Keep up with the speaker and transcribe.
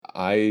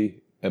I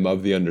am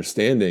of the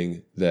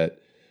understanding that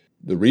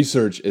the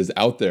research is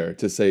out there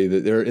to say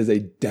that there is a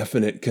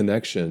definite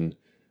connection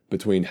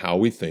between how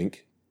we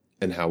think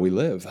and how we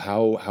live,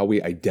 how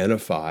we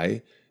identify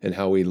and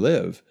how we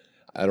live.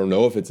 I don't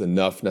know if it's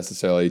enough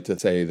necessarily to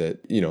say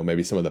that,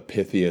 maybe some of the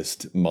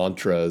pithiest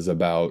mantras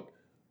about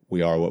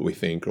we are what we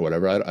think or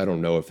whatever. I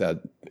don't know if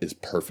that is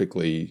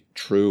perfectly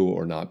true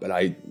or not, but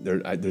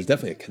there's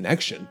definitely a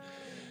connection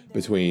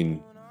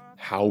between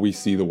how we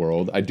see the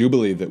world. I do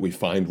believe that we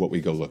find what we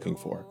go looking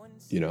for,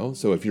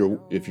 So if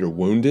you're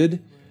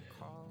wounded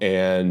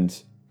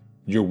and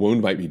your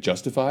wound might be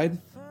justified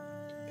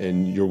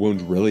and your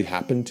wound really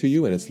happened to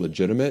you and it's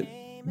legitimate,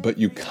 but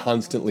you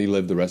constantly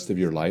live the rest of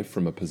your life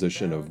from a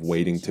position of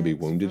waiting to be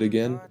wounded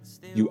again,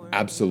 you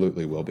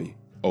absolutely will be,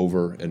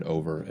 over and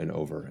over and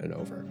over and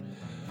over.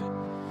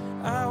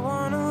 I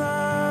wanna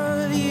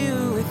love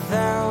you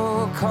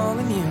without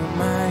calling you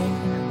mine.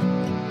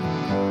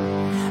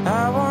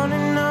 I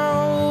wanna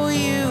know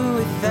you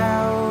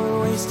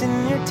without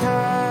wasting your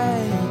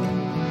time.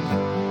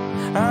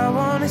 I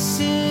wanna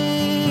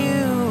see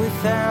you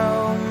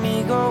without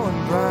me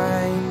going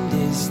blind.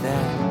 Is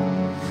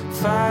that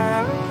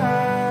fire?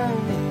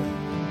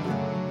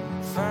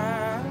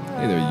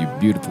 Hey there, you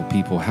beautiful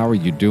people. How are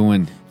you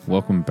doing?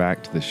 Welcome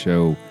back to the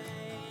show,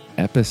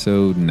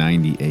 episode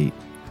 98.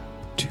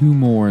 Two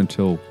more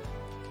until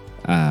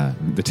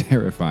the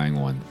terrifying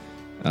one,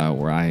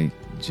 where I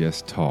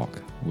just talk,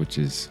 which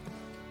is,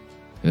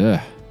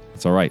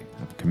 it's all right.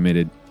 I've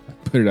committed. I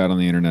put it out on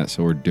the internet,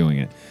 so we're doing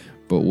it.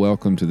 But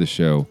welcome to the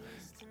show.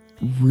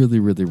 Really,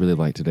 really, really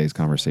like today's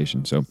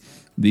conversation. So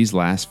these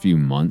last few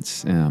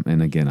months,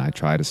 and again, I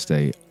try to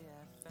stay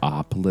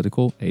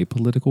apolitical,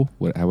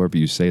 however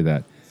you say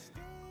that,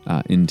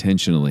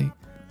 intentionally.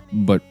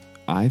 But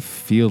I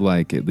feel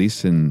like at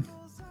least in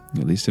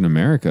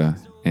America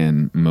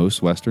and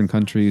most Western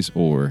countries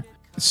or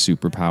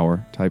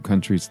superpower type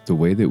countries, the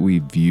way that we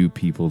view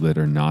people that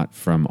are not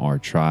from our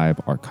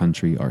tribe, our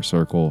country, our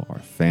circle, our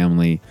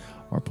family,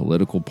 our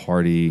political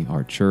party,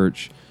 our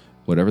church,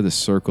 whatever the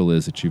circle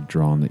is that you've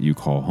drawn that you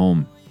call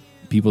home,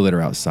 people that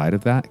are outside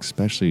of that,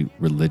 especially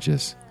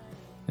religious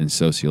and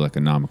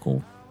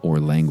socioeconomical or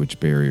language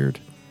barriered,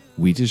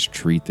 we just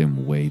treat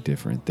them way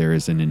different. There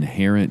is an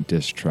inherent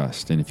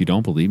distrust. And if you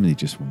don't believe me,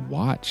 just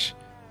watch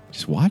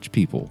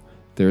people.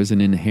 There is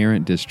an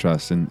inherent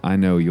distrust. And I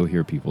know you'll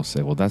hear people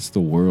say, well, that's the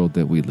world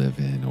that we live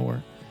in.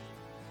 Or,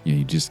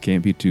 you just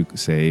can't be too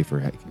safe.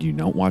 Or you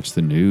don't watch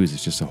the news.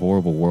 It's just a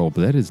horrible world.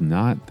 But that is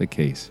not the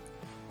case.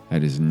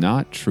 That is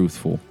not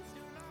truthful.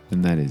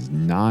 And that is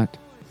not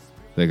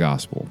the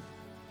gospel.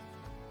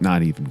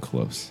 Not even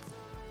close.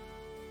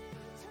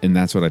 And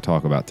that's what I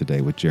talk about today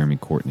with Jeremy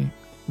Courtney.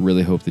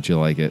 Really hope that you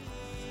like it.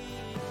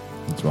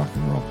 Let's rock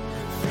and roll.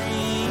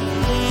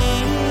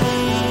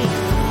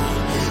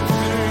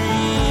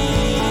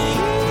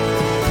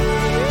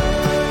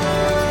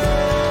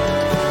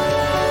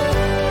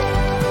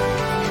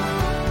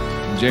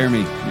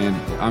 Jeremy, man,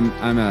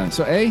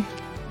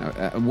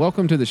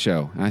 welcome to the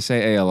show. And I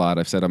say A lot.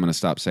 I've said I'm going to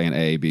stop saying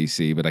A, B,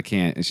 C, but I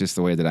can't. It's just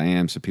the way that I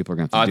am, so people are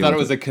going to have to I thought it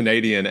was a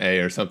Canadian A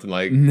or something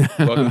like,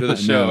 welcome to the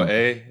show,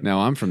 A.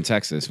 No, I'm from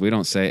Texas. We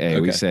don't say A.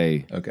 Okay. We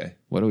say, okay.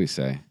 What do we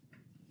say?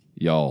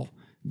 Y'all.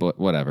 But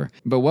whatever.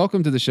 But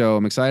welcome to the show.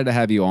 I'm excited to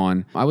have you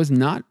on. I was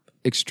not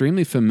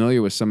extremely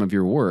familiar with some of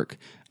your work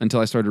until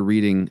I started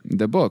reading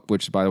the book,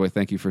 which, by the way,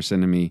 thank you for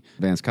sending me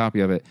Van's copy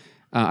of it.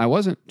 I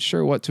wasn't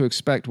sure what to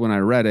expect when I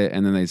read it,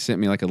 and then they sent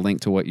me like a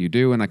link to what you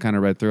do, and I kind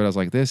of read through it. I was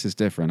like, this is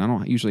different. I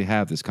don't usually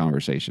have this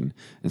conversation.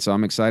 And so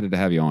I'm excited to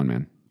have you on,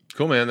 man.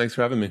 Cool, man. Thanks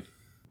for having me.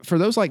 For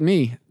those like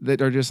me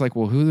that are just like,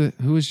 well,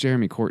 who is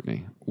Jeremy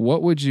Courtney?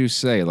 What would you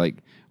say?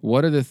 Like,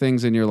 what are the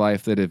things in your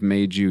life that have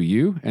made you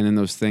you, and then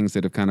those things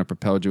that have kind of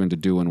propelled you into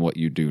doing what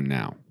you do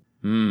now?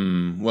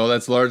 Well,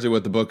 that's largely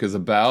what the book is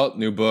about.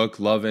 New book,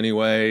 Love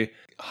Anyway.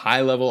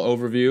 High-level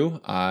overview.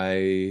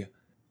 I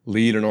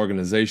lead an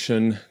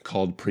organization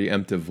called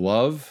Preemptive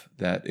Love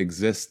that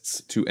exists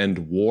to end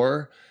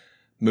war.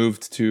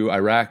 Moved to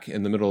Iraq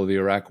in the middle of the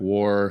Iraq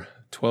War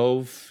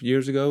 12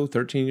 years ago,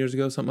 13 years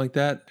ago, something like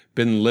that.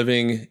 Been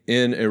living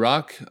in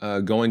Iraq,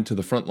 going to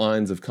the front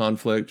lines of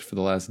conflict for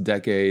the last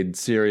decade.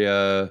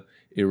 Syria,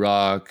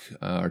 Iraq,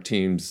 our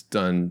team's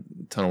done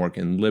a ton of work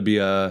in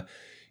Libya.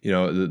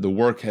 The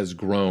work has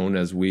grown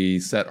as we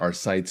set our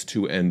sights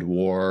to end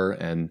war,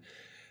 and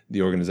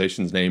the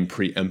organization's name,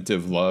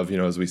 Preemptive Love,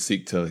 as we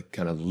seek to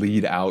kind of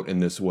lead out in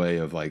this way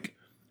of like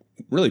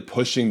really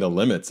pushing the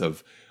limits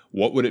of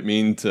what would it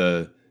mean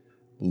to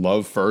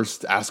love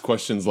first, ask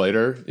questions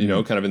later,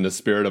 kind of in the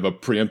spirit of a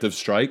preemptive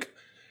strike.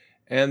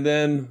 And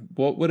then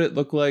what would it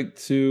look like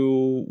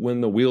to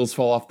when the wheels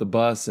fall off the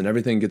bus and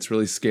everything gets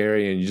really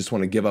scary and you just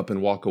want to give up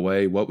and walk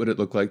away? What would it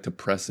look like to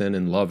press in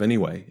and love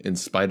anyway, in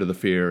spite of the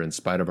fear, in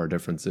spite of our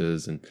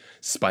differences, in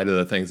spite of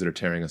the things that are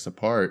tearing us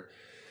apart?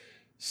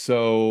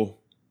 So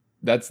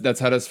that's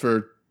had us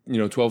for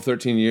 12,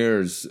 13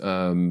 years,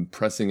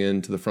 pressing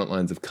into the front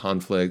lines of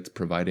conflict,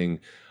 providing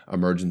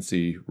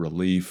emergency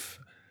relief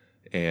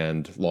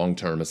and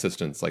long-term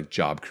assistance like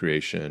job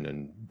creation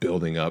and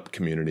building up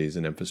communities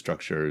and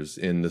infrastructures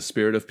in the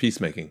spirit of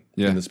peacemaking,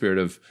 in the spirit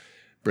of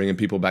bringing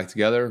people back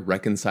together,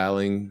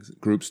 reconciling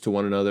groups to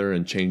one another,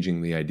 and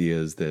changing the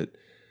ideas that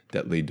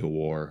lead to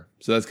war.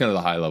 So that's kind of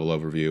the high-level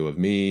overview of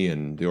me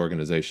and the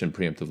organization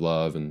Preemptive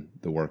Love and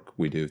the work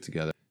we do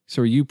together.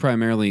 So are you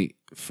primarily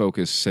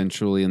focused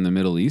centrally in the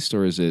Middle East,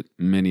 or is it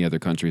many other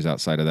countries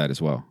outside of that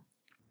as well?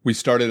 We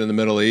started in the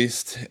Middle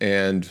East,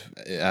 and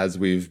as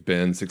we've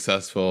been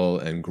successful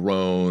and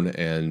grown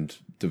and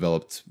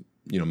developed,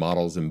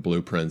 models and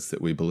blueprints that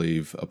we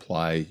believe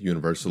apply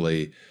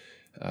universally,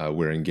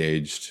 we're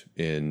engaged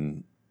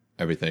in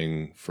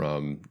everything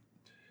from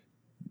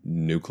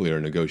nuclear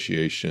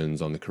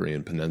negotiations on the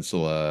Korean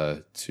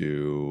Peninsula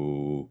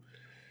to,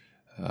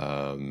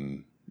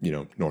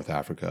 North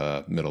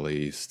Africa, Middle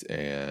East,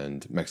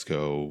 and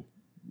Mexico,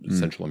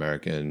 Central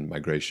American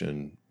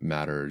migration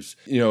matters.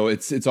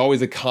 It's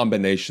always a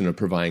combination of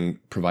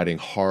providing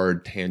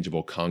hard,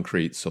 tangible,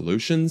 concrete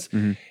solutions,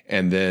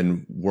 and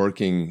then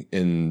working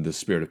in the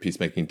spirit of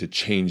peacemaking to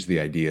change the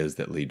ideas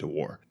that lead to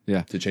war.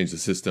 Yeah, to change the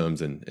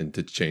systems and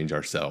to change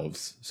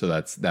ourselves. So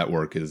that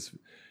work is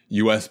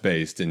U.S.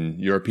 based and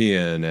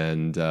European,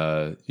 and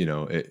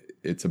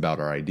it's about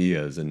our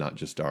ideas and not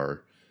just the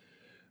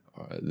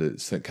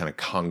kind of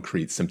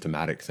concrete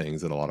symptomatic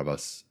things that a lot of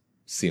us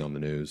see on the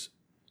news.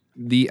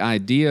 The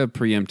idea of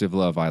preemptive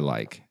love I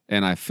like,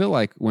 and I feel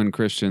like when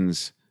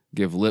Christians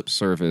give lip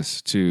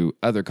service to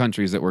other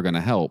countries that we're going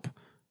to help,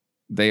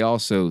 they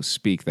also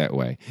speak that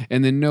way.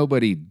 And then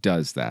nobody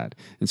does that.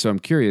 And so I'm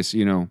curious,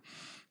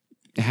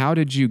 how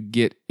did you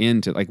get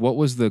into, what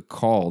was the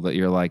call that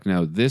you're like,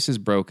 no, this is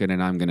broken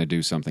and I'm going to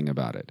do something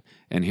about it.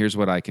 And here's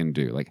what I can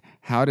do.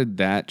 How did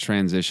that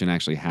transition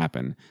actually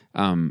happen?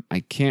 I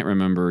can't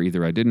remember,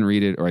 either I didn't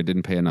read it or I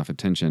didn't pay enough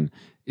attention.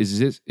 Is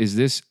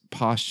this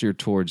posture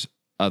towards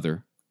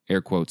other,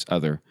 air quotes,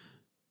 other,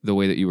 the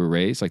way that you were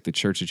raised, like the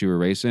church that you were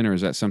raised in, or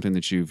is that something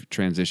that you've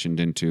transitioned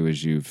into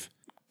as you've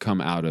come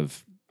out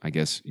of, I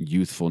guess,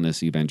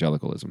 youthfulness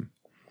evangelicalism?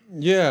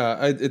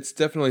 Yeah, it's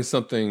definitely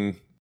something.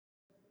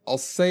 I'll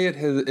say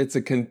it's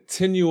a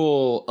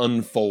continual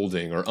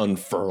unfolding or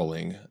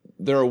unfurling.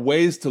 There are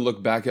ways to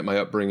look back at my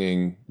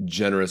upbringing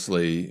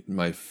generously,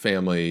 my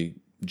family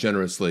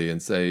generously,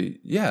 and say,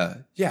 yeah,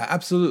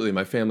 absolutely.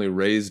 My family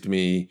raised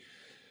me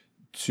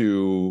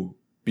to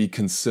be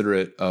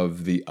considerate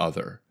of the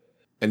other.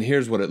 And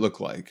here's what it looked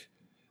like.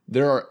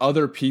 There are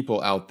other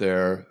people out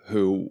there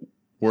who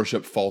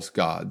worship false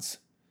gods,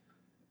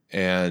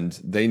 and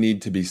they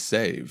need to be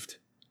saved.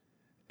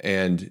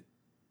 And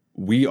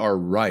we are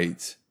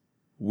right.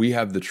 We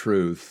have the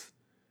truth.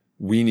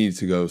 We need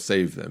to go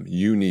save them.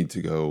 You need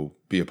to go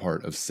be a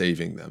part of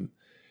saving them.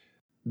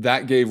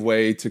 That gave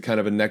way to kind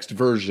of a next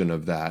version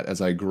of that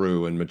as I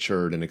grew and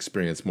matured and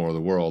experienced more of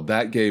the world.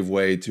 That gave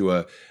way to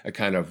a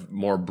kind of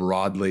more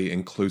broadly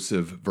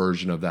inclusive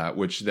version of that,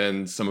 which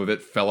then some of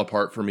it fell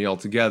apart for me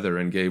altogether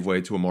and gave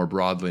way to a more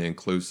broadly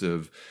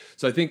inclusive.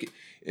 So I think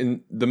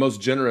in the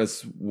most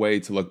generous way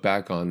to look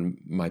back on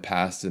my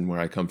past and where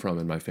I come from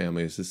and my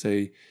family is to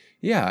say,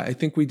 yeah, I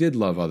think we did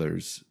love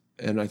others.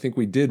 And I think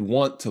we did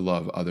want to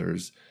love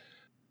others.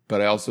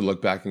 But I also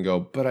look back and go,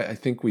 but I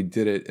think we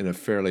did it in a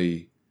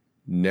fairly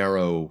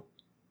narrow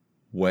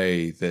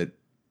way that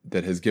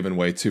has given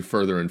way to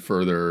further and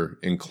further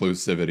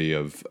inclusivity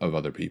of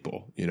other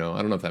people. I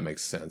don't know if that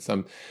makes sense.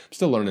 I'm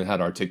still learning how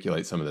to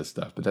articulate some of this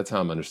stuff, but that's how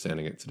I'm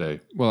understanding it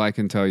today. Well, I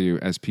can tell you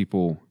as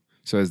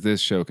this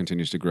show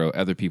continues to grow,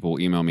 other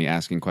people email me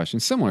asking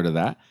questions similar to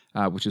that,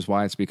 which is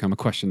why it's become a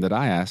question that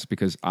I ask,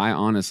 because I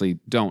honestly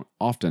don't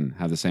often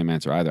have the same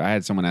answer either. I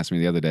had someone ask me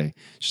the other day,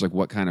 she's like,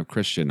 what kind of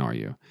Christian are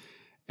you?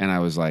 And I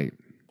was like,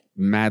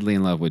 madly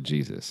in love with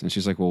Jesus. And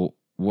she's like, well,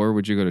 where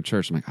would you go to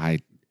church? I'm like,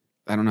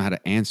 I don't know how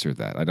to answer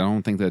that. I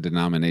don't think the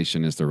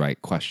denomination is the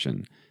right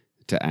question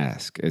to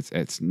ask.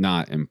 It's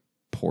not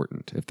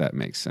important, if that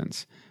makes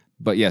sense.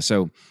 But yeah,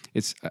 so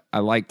I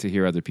like to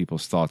hear other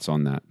people's thoughts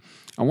on that.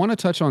 I want to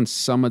touch on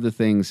some of the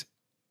things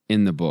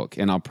in the book,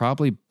 and I'll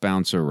probably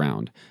bounce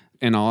around.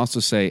 And I'll also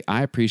say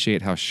I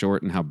appreciate how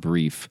short and how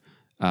brief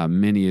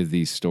many of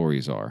these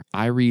stories are.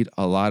 I read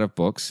a lot of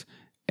books,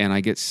 and I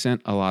get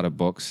sent a lot of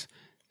books,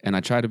 and I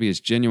try to be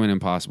as genuine as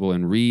possible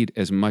and read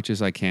as much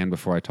as I can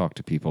before I talk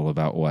to people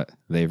about what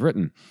they've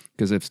written.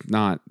 Because if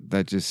not,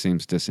 that just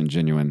seems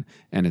disingenuous,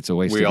 and it's a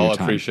waste of your time. We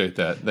all appreciate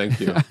that. Thank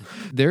you.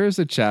 There is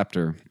a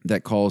chapter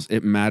that calls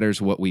It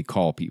Matters What We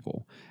Call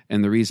People.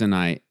 And the reason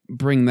I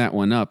bring that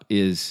one up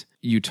is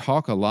you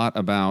talk a lot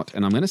about,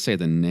 and I'm going to say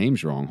the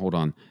names wrong. Hold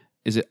on.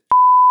 Is it?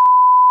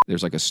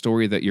 There's like a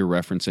story that you're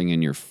referencing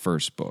in your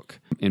first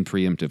book, in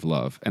Preemptive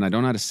Love. And I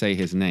don't know how to say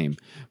his name.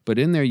 But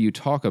in there you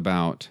talk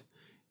about,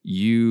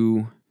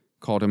 you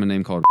called him a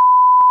name called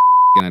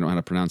and I don't know how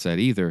to pronounce that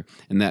either,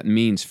 and that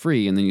means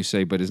free, and then you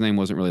say, but his name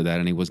wasn't really that,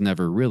 and he was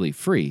never really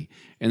free.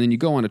 And then you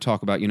go on to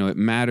talk about, it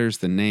matters,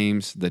 the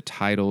names, the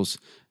titles,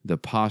 the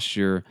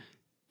posture,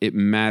 it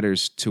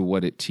matters to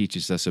what it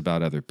teaches us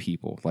about other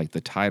people, like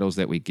the titles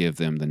that we give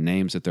them, the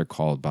names that they're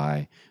called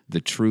by, the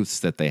truths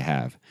that they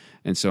have.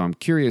 And so I'm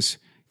curious,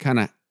 kind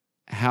of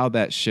how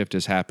that shift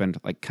has happened,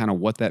 like kind of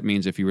what that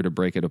means if you were to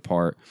break it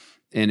apart.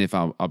 And if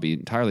I'll be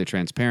entirely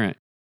transparent,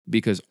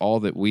 because all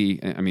that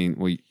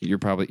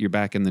you're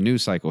back in the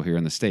news cycle here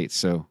in the States.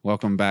 So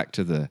welcome back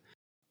to the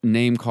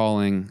name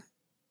calling,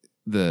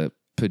 the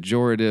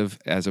pejorative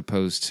as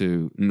opposed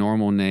to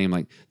normal name,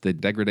 like the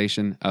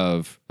degradation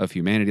of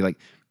humanity. Like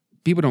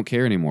people don't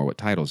care anymore what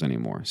titles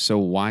anymore. So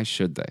why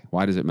should they?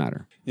 Why does it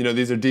matter?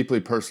 These are deeply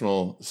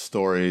personal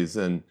stories.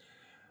 And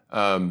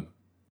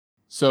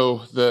so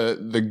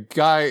the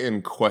guy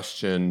in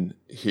question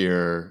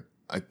here,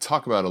 I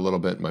talk about a little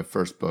bit in my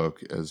first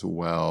book as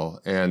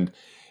well. And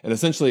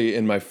essentially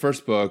in my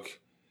first book,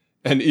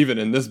 and even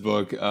in this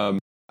book,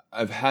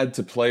 I've had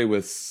to play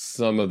with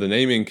some of the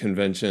naming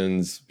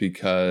conventions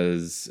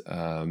because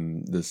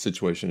the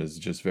situation is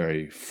just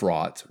very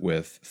fraught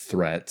with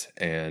threat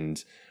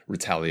and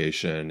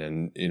retaliation.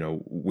 And,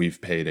 we've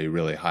paid a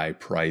really high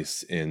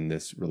price in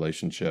this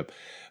relationship.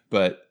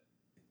 But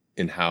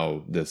in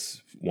how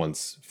this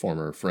once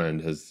former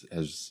friend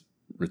has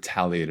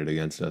retaliated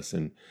against us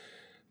and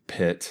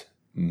pit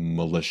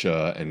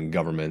militia and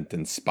government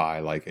and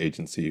spy-like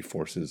agency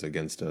forces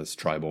against us,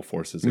 tribal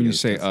forces against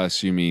us. When you say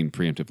us, you mean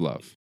Preemptive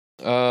Love?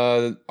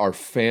 Our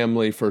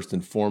family first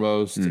and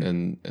foremost,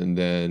 and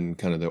then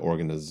kind of the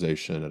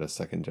organization at a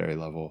secondary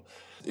level.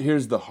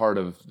 Here's the heart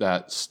of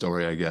that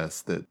story, I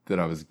guess, that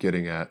I was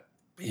getting at.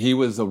 He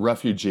was a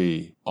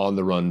refugee on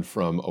the run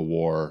from a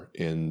war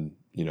in,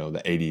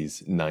 the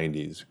 80s,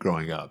 90s,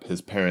 growing up.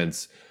 His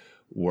parents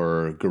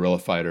were guerrilla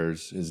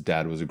fighters. His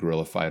dad was a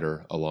guerrilla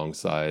fighter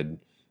alongside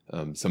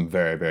some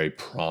very, very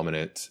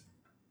prominent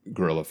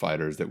guerrilla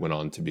fighters that went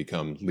on to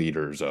become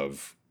leaders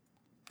of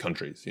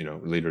countries,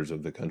 leaders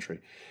of the country.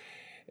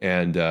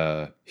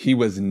 And he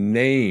was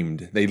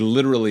named, they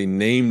literally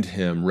named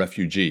him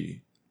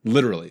refugee.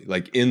 Literally,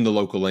 like in the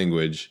local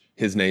language,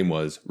 his name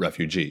was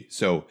refugee.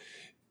 So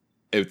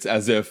it's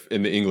as if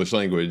in the English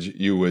language,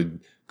 you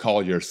would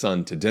call your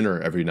son to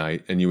dinner every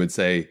night and you would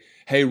say,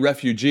 "Hey,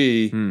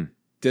 refugee,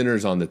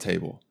 dinner's on the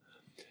table."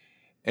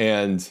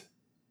 And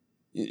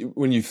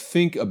when you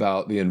think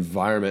about the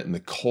environment and the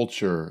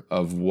culture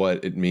of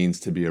what it means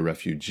to be a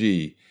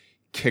refugee,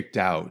 kicked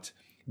out,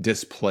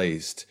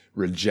 displaced,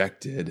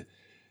 rejected,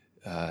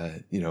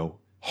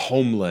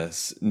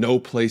 homeless, no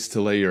place to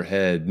lay your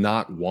head,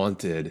 not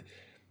wanted.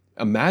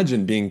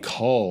 Imagine being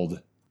called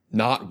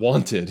not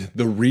wanted,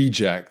 the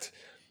reject,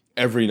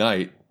 every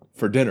night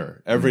for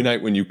dinner. Every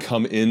night when you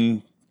come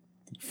in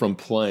from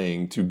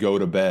playing to go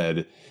to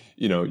bed,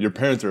 your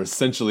parents are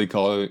essentially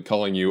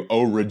calling you,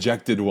 "Oh,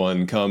 rejected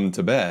one, come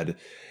to bed."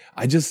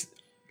 I just,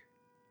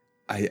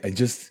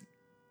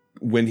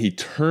 when he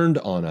turned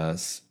on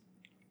us,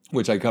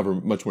 which I cover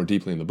much more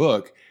deeply in the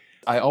book,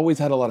 I always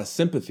had a lot of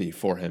sympathy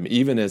for him,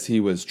 even as he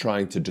was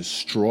trying to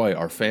destroy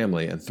our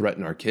family and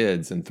threaten our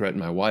kids and threaten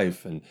my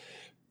wife. And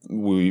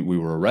we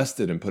were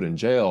arrested and put in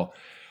jail.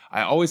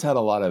 I always had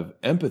a lot of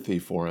empathy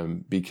for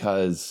him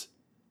because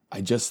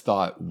I just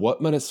thought,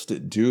 what must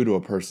it do to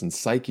a person's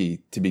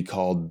psyche to be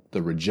called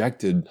the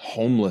rejected,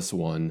 homeless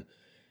one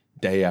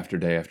day after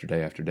day after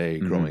day after day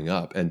growing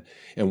up? And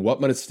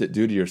what must it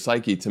do to your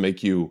psyche to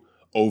make you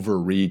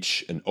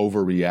overreach and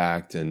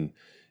overreact and,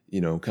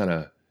 kind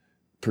of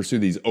pursue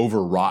these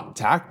overwrought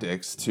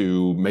tactics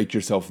to make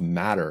yourself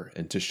matter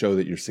and to show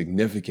that you're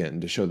significant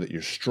and to show that you're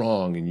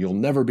strong and you'll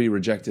never be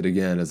rejected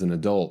again as an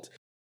adult?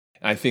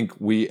 I think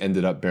we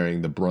ended up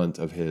bearing the brunt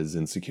of his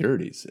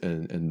insecurities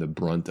and the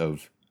brunt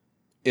of,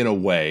 in a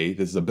way,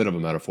 this is a bit of a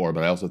metaphor,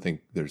 but I also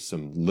think there's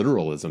some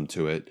literalism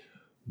to it,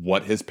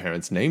 what his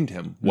parents named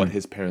him, what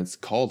his parents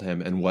called him,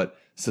 and what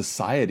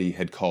society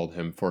had called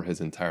him for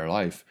his entire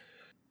life.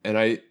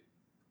 And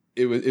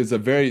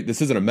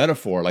this isn't a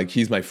metaphor, like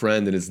he's my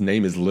friend and his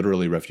name is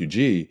literally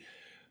refugee,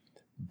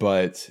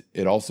 but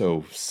it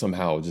also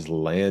somehow just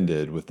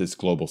landed with this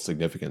global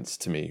significance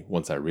to me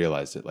once I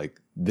realized it. Like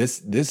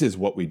this is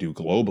what we do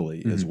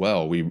globally as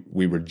well.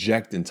 We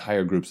reject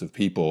entire groups of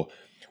people.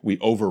 We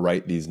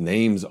overwrite these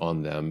names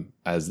on them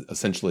as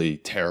essentially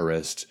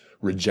terrorist,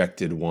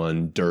 rejected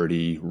one,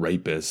 dirty,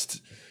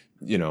 rapist,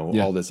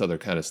 all this other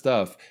kind of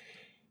stuff.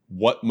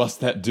 What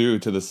must that do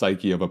to the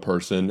psyche of a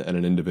person and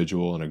an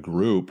individual and a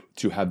group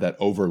to have that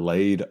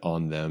overlaid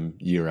on them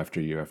year after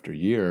year after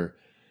year?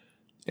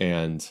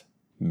 And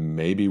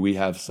maybe we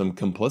have some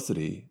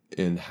complicity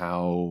in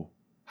how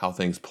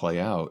things play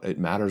out. It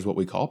matters what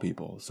we call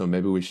people. So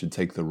maybe we should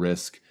take the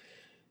risk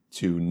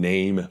to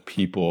name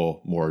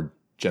people more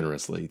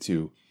generously,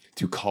 to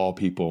call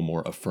people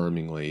more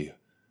affirmingly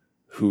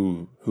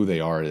who they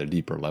are at a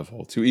deeper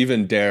level, to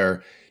even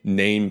dare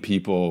name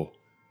people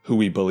who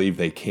we believe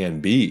they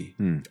can be.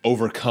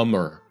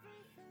 Overcomer,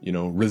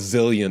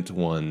 resilient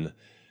one,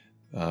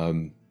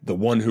 the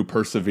one who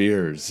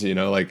perseveres,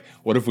 like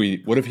what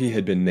if he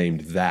had been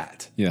named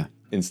that? Yeah.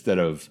 Instead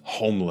of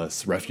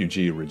homeless,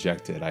 refugee,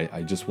 rejected?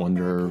 I just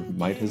wonder,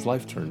 might his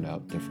life turn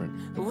out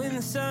different? When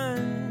the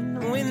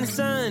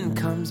sun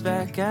comes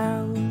back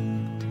out,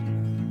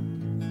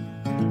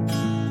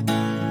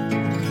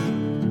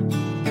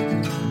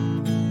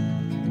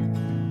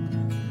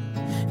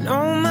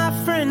 no,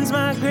 my friend, Sun's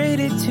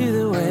migrated to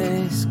the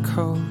west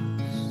coast.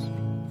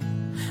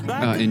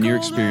 In your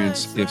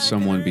experience, if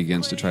someone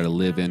begins to try to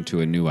live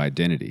into a new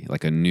identity,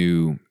 like a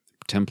new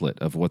template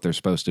of what they're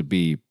supposed to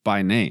be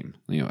by name,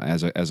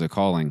 as a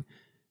calling,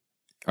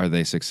 are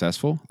they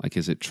successful? Like,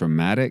 is it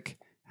traumatic?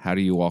 How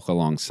do you walk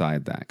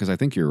alongside that? Because I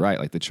think you're right.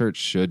 Like, the church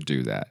should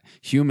do that.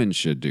 Humans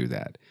should do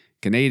that.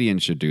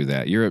 Canadians should do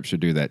that. Europe should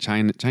do that.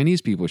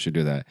 Chinese people should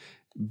do that.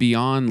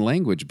 Beyond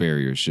language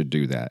barriers should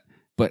do that.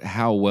 But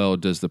how well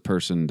does the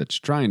person that's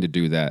trying to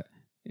do that,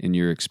 in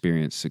your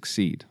experience,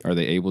 succeed? Are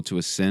they able to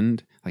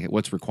ascend? Like,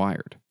 what's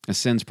required?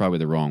 Ascend's probably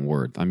the wrong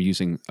word. I'm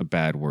using a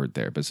bad word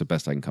there, but it's the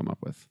best I can come up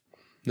with.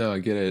 No, I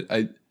get it.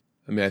 I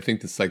mean, I think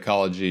the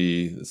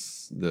psychology,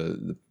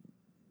 the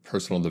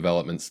personal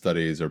development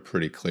studies are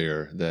pretty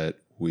clear that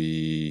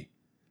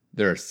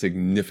there are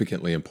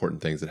significantly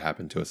important things that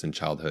happen to us in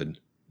childhood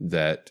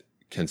that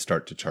can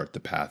start to chart the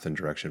path and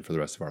direction for the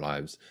rest of our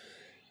lives.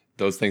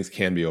 Those things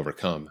can be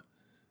overcome,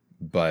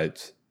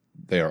 but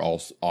they are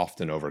also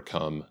often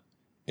overcome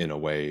in a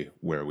way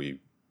where we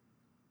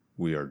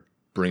are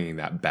bringing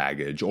that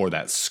baggage or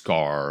that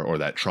scar or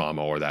that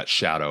trauma or that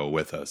shadow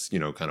with us,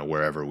 kind of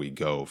wherever we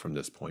go from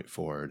this point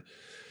forward.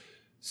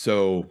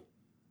 So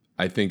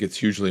I think it's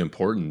hugely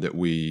important that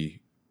we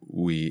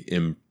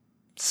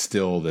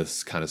instill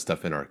this kind of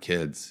stuff in our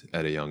kids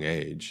at a young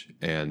age,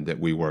 and that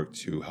we work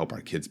to help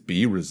our kids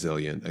be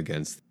resilient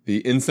against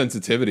the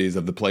insensitivities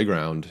of the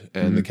playground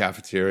and the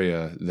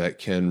cafeteria that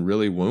can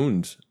really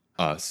wound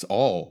us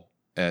all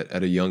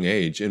at a young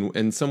age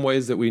in some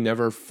ways that we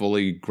never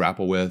fully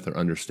grapple with or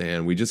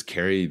understand. We just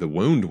carry the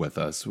wound with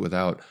us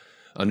without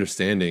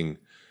understanding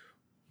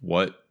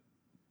what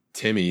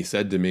Timmy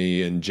said to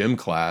me in gym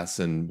class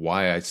and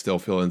why I still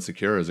feel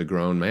insecure as a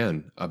grown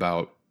man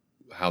about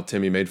how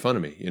Timmy made fun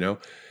of me,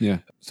 Yeah.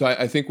 So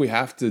I think we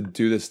have to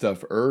do this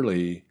stuff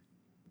early,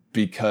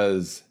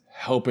 because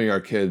helping our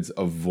kids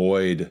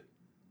avoid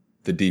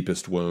the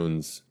deepest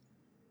wounds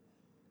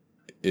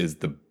is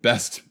the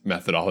best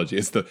methodology.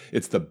 It's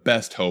the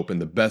best hope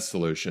and the best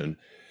solution.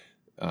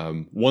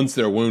 Once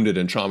they're wounded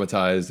and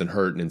traumatized and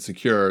hurt and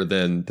insecure,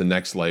 then the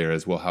next layer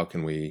is, well, how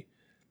can we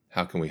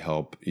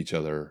help each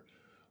other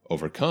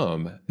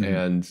overcome?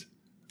 And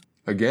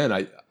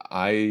again,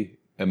 I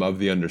am of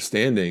the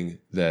understanding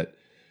that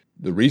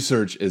the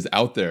research is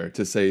out there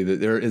to say that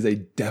there is a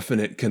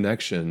definite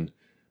connection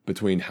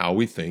between how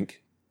we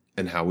think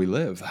and how we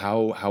live,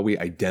 how we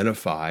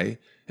identify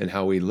and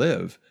how we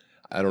live.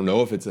 I don't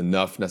know if it's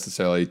enough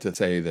necessarily to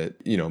say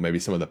that, maybe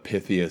some of the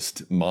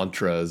pithiest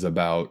mantras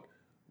about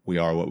we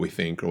are what we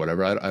think or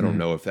whatever. I don't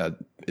know if that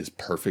is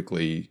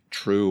perfectly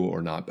true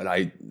or not, but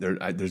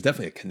there's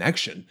definitely a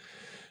connection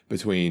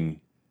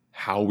between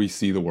how we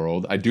see the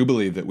world. I do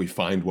believe that we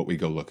find what we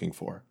go looking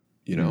for,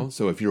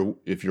 So if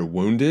you're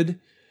wounded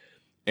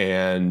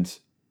and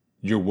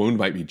your wound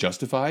might be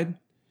justified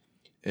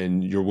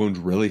and your wound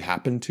really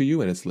happened to you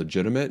and it's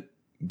legitimate,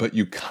 but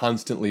you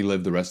constantly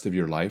live the rest of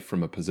your life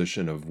from a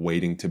position of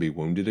waiting to be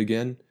wounded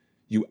again,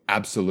 you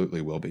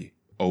absolutely will be,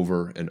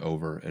 over and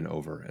over and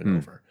over and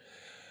over.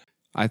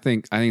 I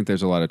think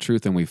there's a lot of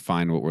truth in we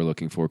find what we're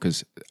looking for,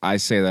 because I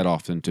say that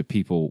often to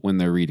people when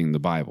they're reading the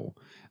Bible.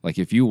 Like,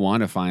 if you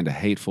want to find a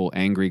hateful,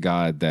 angry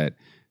God that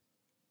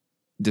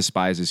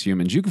despises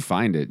humans, you can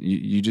find it.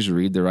 You just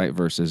read the right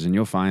verses and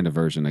you'll find a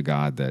version of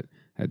God that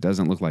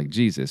doesn't look like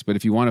Jesus. But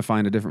if you want to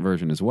find a different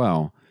version as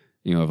well,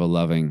 of a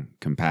loving,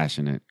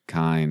 compassionate,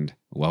 kind,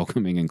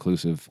 welcoming,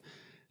 inclusive,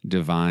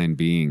 divine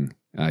being,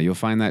 you'll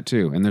find that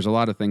too. And there's a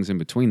lot of things in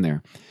between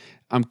there.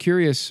 I'm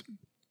curious,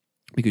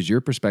 because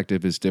your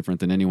perspective is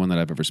different than anyone that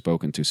I've ever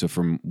spoken to. So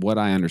from what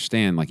I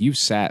understand, like, you've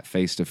sat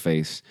face to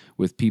face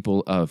with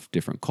people of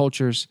different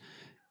cultures,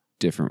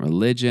 different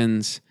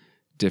religions,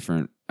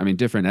 different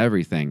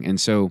everything.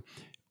 And so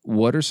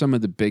what are some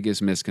of the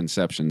biggest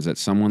misconceptions that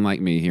someone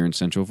like me here in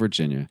Central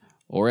Virginia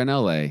or in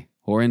LA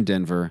or in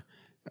Denver,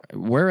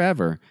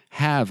 wherever,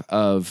 have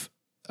of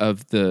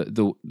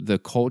the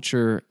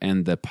culture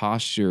and the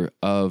posture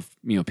of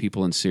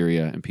people in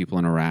Syria and people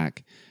in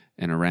Iraq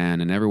and Iran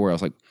and everywhere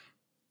else? Like,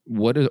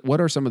 what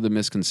are some of the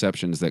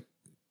misconceptions that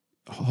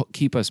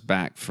keep us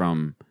back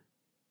from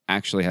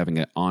actually having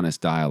an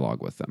honest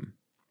dialogue with them?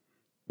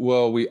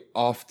 Well,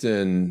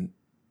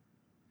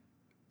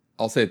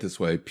 I'll say it this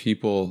way: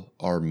 people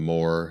are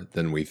more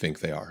than we think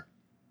they are.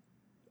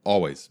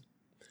 Always.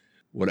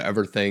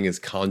 Whatever thing is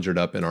conjured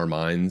up in our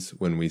minds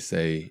when we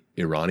say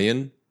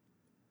Iranians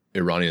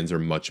are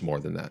much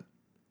more than that.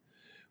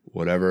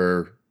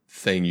 Whatever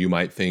thing you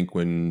might think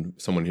when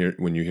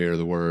you hear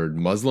the word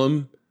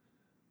Muslims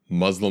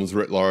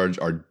writ large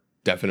are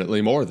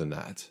definitely more than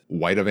that.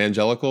 White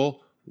evangelicals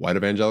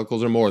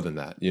are more than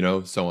that,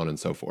 so on and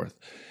so forth.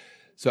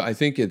 So I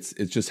think it's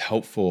just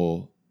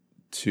helpful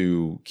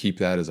to keep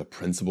that as a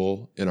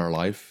principle in our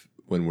life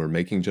when we're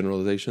making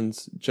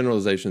generalizations.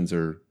 Generalizations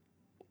are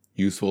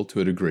useful to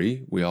a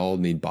degree. We all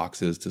need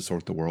boxes to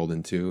sort the world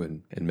into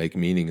and make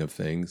meaning of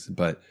things.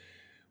 But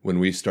when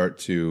we start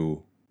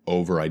to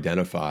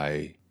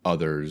over-identify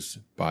others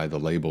by the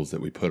labels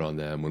that we put on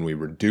them, when we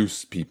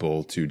reduce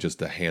people to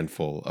just a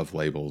handful of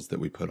labels that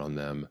we put on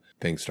them,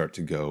 things start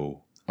to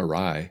go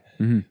awry.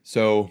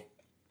 So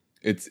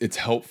it's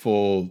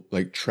helpful,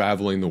 like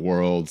traveling the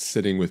world,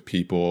 sitting with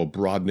people,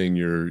 broadening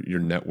your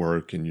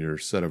network and your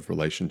set of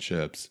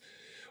relationships,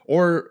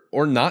 or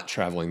not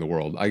traveling the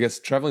world. I guess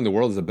traveling the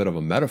world is a bit of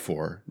a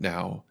metaphor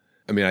now.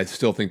 I mean, I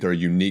still think there are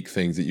unique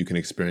things that you can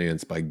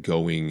experience by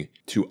going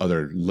to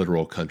other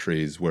literal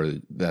countries where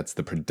that's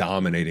the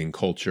predominating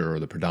culture or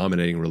the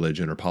predominating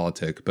religion or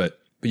politic. But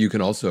you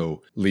can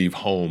also leave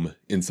home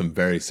in some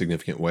very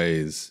significant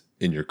ways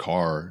in your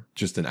car,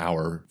 just an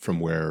hour from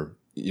where,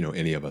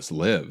 any of us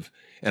live.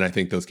 And I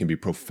think those can be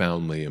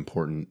profoundly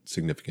important,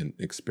 significant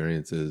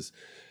experiences.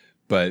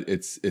 But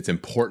it's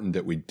important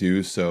that we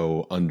do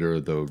so under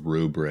the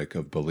rubric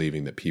of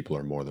believing that people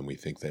are more than we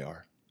think they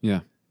are. Yeah.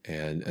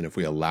 And if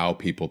we allow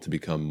people to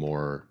become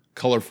more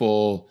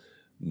colorful,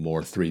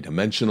 more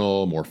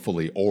three-dimensional, more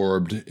fully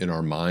orbed in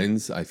our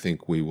minds, I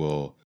think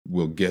we'll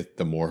get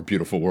the more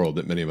beautiful world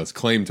that many of us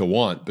claim to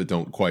want, but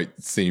don't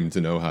quite seem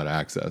to know how to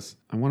access.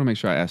 I want to make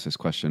sure I ask this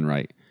question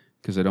right,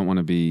 because I don't want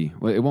to be,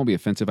 well, it won't be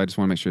offensive. I just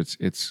want to make sure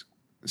it's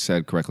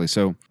said correctly.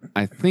 So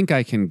I think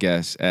I can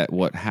guess at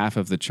what half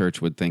of the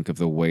church would think of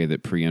the way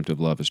that preemptive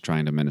love is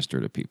trying to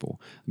minister to people,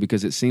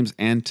 because it seems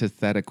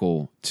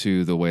antithetical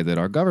to the way that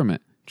our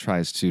government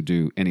tries to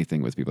do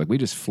anything with people. Like, we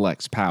just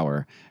flex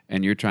power,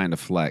 and you're trying to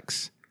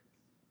flex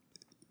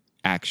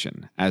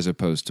action as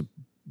opposed to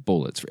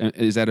bullets.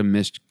 Is that a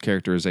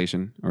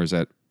mischaracterization, or is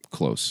that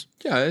close?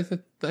 Yeah,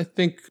 I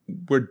think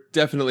we're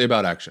definitely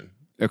about action.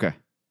 Okay.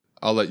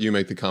 I'll let you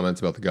make the comments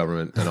about the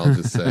government, and I'll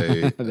just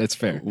say that's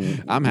fair.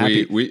 I'm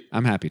happy.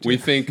 I'm happy to.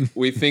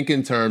 We think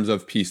in terms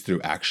of peace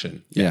through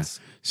action. Yes.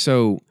 Yeah.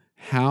 So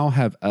how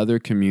have other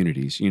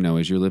communities,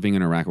 as you're living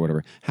in Iraq or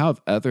whatever, how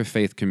have other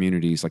faith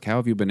communities, like, how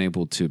have you been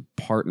able to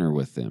partner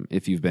with them?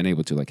 If you've been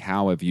able to, like,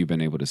 how have you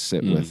been able to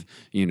sit with,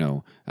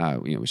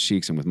 with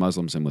sheiks and with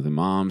Muslims and with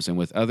imams and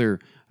with other,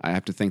 I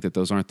have to think that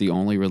those aren't the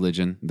only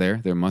religion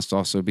there. There must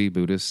also be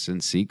Buddhists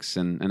and Sikhs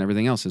and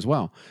everything else as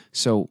well.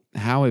 So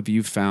how have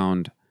you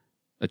found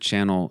a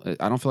channel?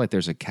 I don't feel like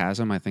there's a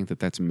chasm. I think that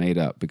that's made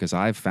up, because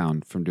I've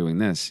found from doing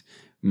this,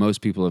 most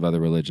people of other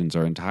religions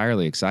are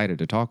entirely excited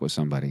to talk with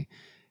somebody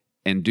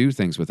and do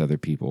things with other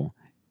people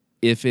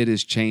if it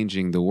is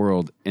changing the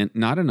world, and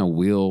not in a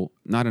real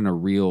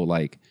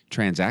like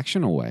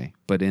transactional way,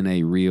 but in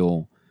a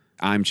real,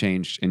 I'm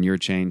changed and you're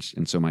changed,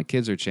 and so my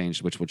kids are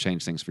changed, which will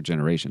change things for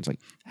generations. Like,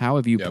 how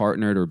have you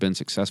partnered or been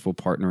successful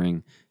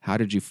partnering? How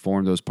did you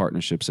form those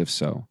partnerships, if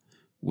so,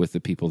 with the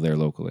people there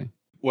locally?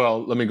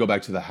 Well, let me go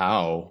back to the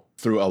how.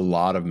 Through a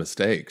lot of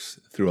mistakes,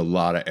 through a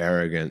lot of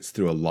arrogance,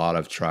 through a lot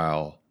of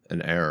trial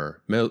and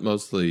error.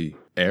 Mostly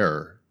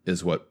error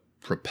is what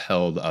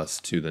propelled us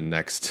to the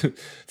next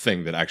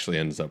thing that actually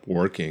ends up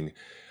working.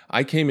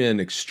 I came in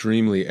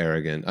extremely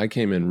arrogant. I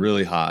came in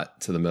really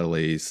hot to the Middle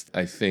East,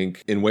 I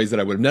think, in ways that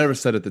I would have never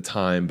said at the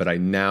time, but I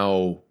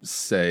now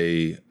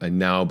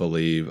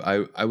believe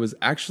I was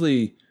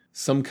actually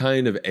some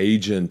kind of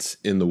agent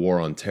in the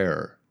war on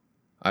terror.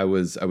 I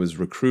was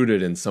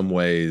recruited in some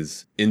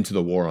ways into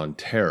the war on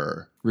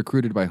terror.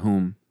 Recruited by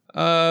whom?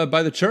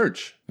 By the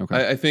church.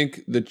 Okay. I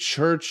think the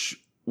church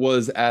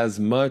was as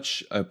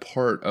much a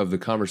part of the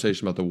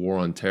conversation about the war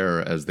on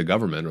terror as the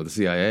government or the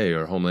CIA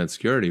or Homeland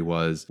Security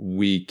was.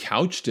 We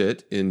couched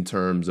it in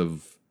terms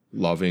of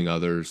loving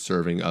others,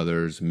 serving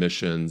others,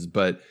 missions,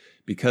 but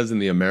because in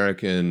the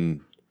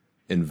American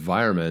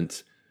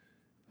environment,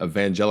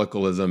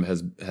 evangelicalism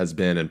has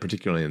been, and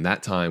particularly in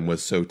that time,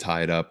 was so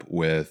tied up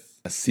with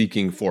a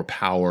seeking for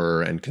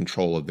power and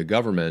control of the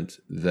government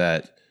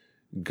that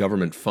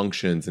government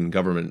functions and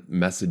government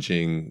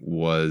messaging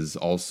was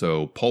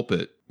also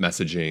pulpit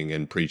messaging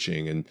and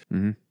preaching.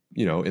 And,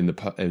 in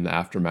the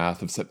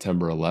aftermath of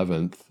September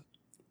 11th,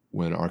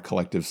 when our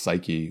collective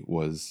psyche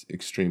was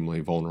extremely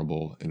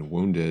vulnerable and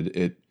wounded,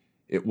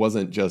 it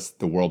wasn't just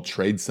the World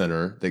Trade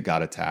Center that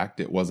got attacked.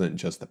 It wasn't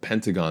just the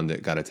Pentagon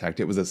that got attacked.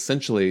 It was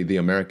essentially the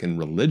American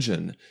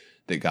religion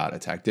that got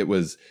attacked. It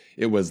was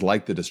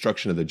like the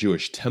destruction of the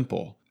Jewish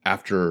temple,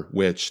 after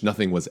which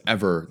nothing was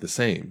ever the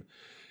same.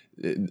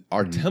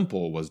 Our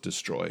temple was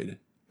destroyed.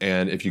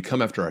 And if you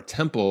come after our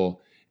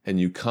temple and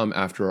you come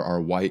after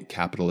our white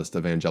capitalist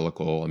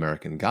evangelical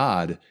American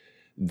God,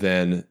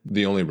 then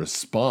the only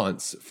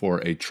response for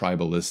a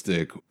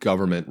tribalistic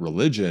government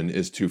religion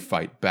is to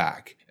fight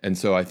back. And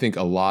so I think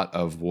a lot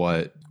of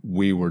what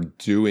we were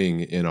doing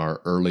in our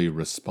early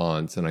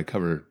response, and I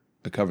cover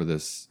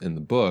this in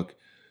the book,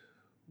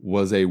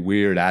 was a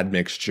weird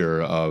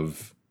admixture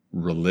of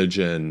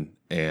religion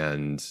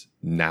and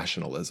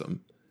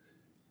nationalism.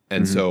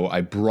 And so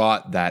I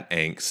brought that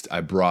angst, I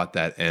brought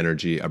that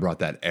energy, I brought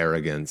that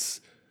arrogance,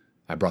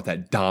 I brought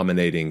that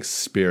dominating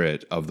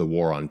spirit of the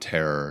war on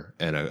terror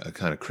and a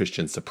kind of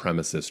Christian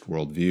supremacist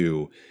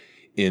worldview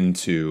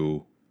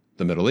into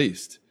the Middle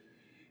East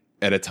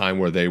at a time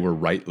where they were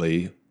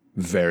rightly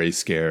very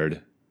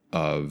scared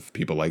of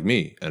people like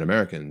me and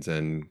Americans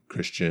and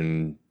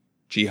Christian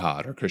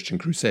jihad or Christian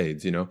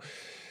crusades,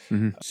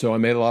 So I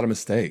made a lot of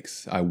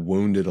mistakes. I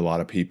wounded a lot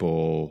of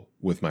people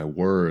with my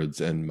words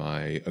and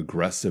my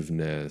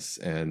aggressiveness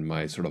and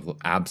my sort of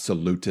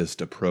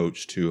absolutist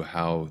approach to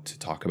how to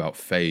talk about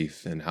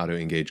faith and how to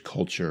engage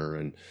culture.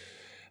 And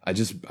I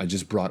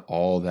just brought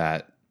all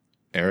that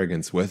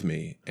arrogance with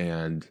me,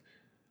 and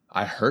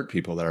I hurt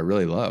people that I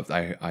really loved.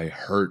 I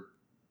hurt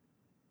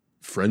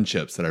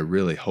friendships that I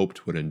really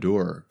hoped would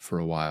endure for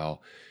a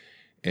while.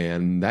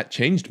 And that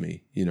changed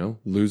me,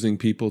 losing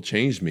people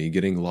changed me.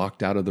 Getting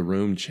locked out of the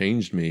room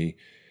changed me.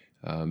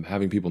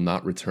 Having people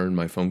not return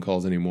my phone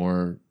calls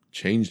anymore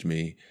changed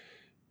me,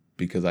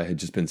 because I had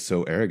just been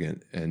so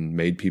arrogant and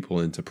made people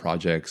into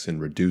projects and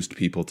reduced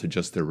people to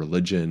just their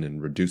religion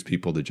and reduced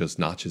people to just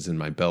notches in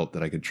my belt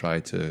that I could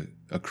try to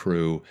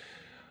accrue.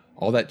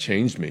 All that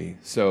changed me.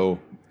 So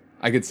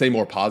I could say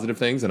more positive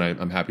things, and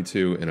I'm happy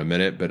to in a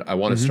minute, but I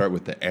want to start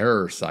with the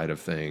error side of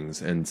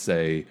things and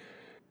say,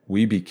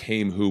 we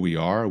became who we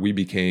are. We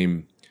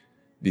became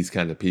these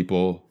kind of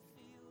people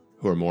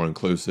who are more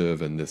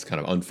inclusive, and this kind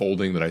of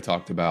unfolding that I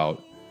talked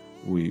about.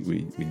 We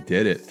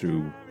did it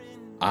through,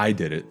 I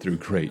did it through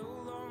great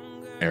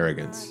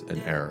arrogance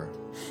and error.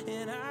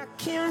 And I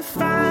can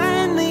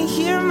finally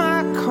hear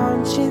my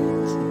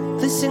conscience.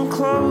 Listen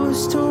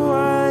close to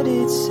what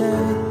it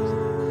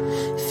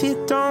says. If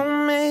you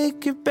don't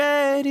make your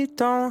bed, you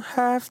don't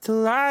have to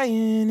lie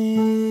in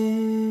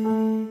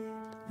it.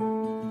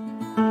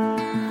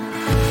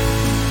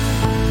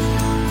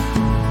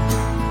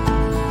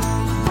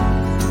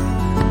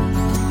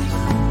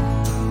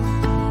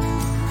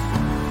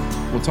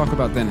 We'll talk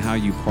about then how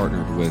you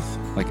partnered with,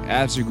 like,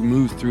 as you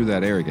moved through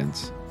that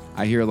arrogance.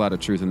 I hear a lot of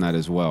truth in that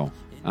as well.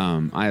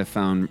 I have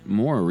found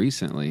more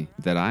recently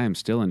that I am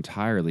still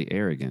entirely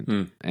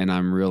arrogant, and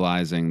I'm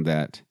realizing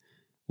that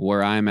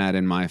where I'm at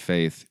in my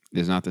faith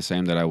is not the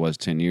same that I was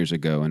 10 years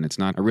ago, and it's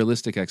not a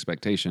realistic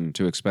expectation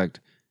to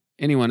expect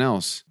anyone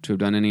else to have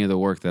done any of the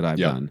work that I've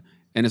done.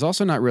 And it's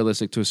also not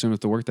realistic to assume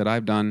that the work that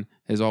I've done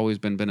has always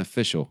been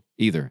beneficial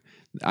either.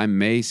 I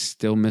may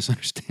still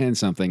misunderstand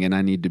something, and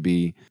I need to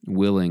be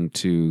willing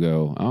to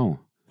go, oh,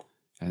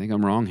 I think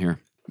I'm wrong here.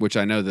 Which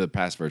I know the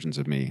past versions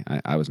of me,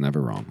 I was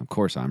never wrong. Of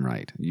course I'm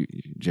right.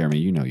 Jeremy,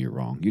 you know you're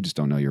wrong. You just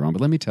don't know you're wrong. But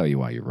let me tell you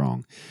why you're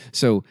wrong.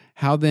 So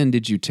how then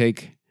did you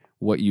take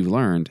what you've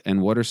learned,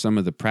 and what are some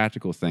of the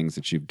practical things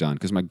that you've done?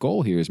 Because my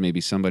goal here is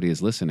maybe somebody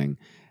is listening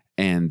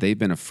and they've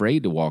been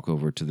afraid to walk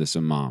over to this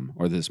imam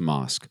or this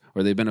mosque,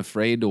 or they've been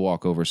afraid to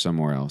walk over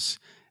somewhere else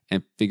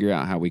and figure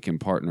out how we can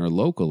partner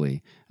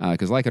locally.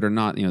 Because like it or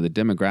not, the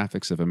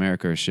demographics of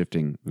America are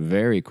shifting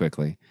very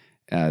quickly.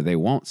 They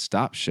won't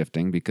stop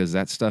shifting because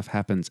that stuff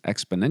happens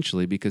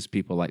exponentially because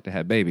people like to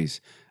have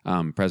babies,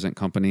 present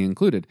company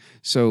included.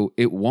 So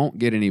it won't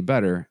get any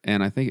better.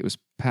 And I think it was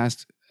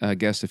past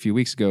guest a few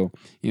weeks ago,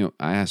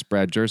 I asked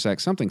Brad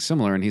Jersak something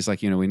similar, and he's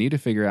like, we need to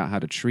figure out how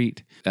to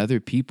treat other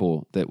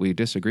people that we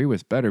disagree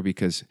with better,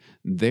 because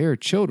their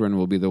children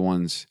will be the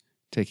ones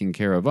taking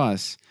care of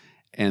us,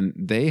 and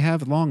they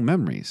have long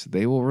memories.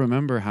 They will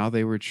remember how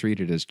they were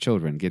treated as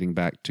children, getting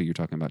back to you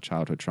talking about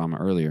childhood trauma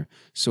earlier.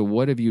 So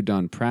what have you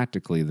done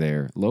practically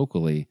there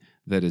locally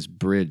that has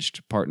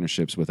bridged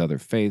partnerships with other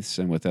faiths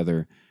and with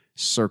other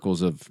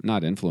circles of,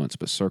 not influence,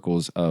 but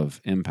circles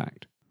of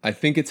impact? I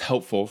think it's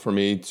helpful for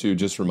me to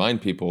just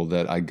remind people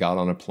that I got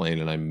on a plane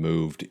and I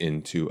moved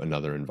into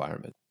another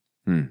environment.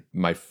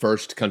 My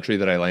first country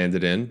that I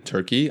landed in,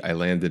 Turkey, I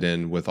landed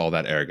in with all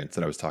that arrogance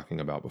that I was talking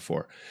about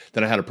before.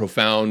 Then I had a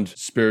profound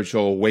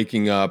spiritual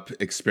waking up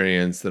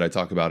experience that I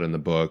talk about in the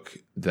book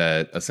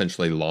that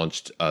essentially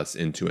launched us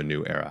into a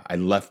new era. I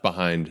left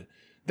behind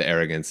the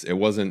arrogance. It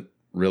wasn't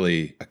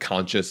really a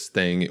conscious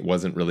thing. It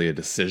wasn't really a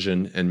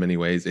decision in many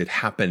ways. It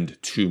happened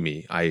to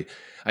me. I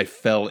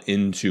fell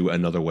into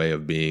another way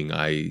of being.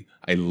 I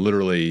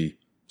literally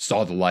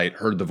saw the light,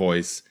 heard the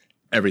voice,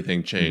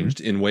 everything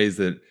changed in ways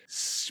that,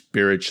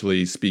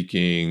 spiritually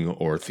speaking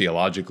or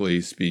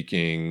theologically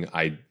speaking,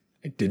 I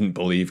didn't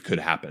believe could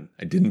happen.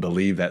 I didn't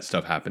believe that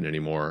stuff happened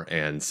anymore.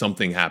 And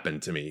something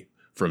happened to me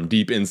from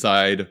deep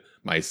inside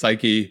my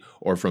psyche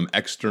or from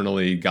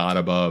externally, God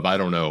above, I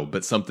don't know,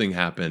 but something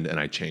happened and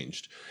I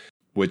changed,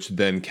 which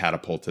then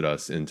catapulted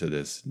us into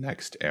this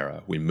next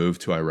era. We moved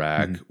to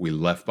Iraq. We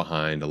left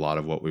behind a lot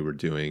of what we were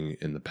doing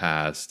in the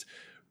past.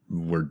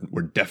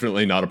 We're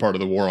definitely not a part of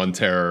the war on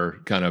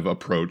terror kind of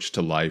approach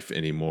to life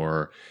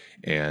anymore.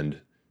 And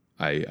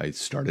I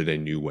started a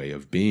new way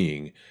of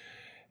being.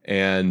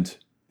 And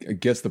I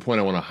guess the point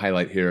I want to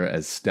highlight here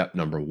as step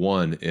number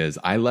one is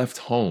I left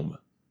home.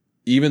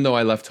 Even though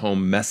I left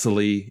home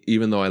messily,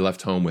 even though I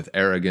left home with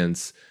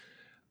arrogance,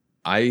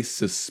 I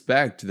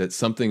suspect that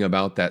something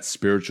about that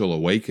spiritual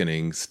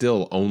awakening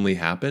still only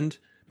happened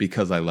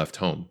because I left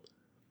home.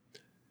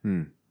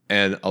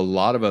 And a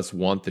lot of us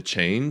want the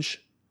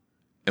change,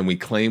 and we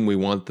claim we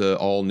want the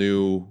all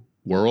new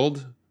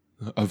world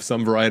of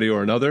some variety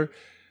or another,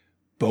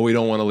 but we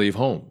don't want to leave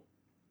home.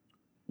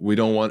 We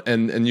don't want,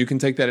 and you can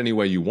take that any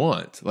way you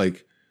want.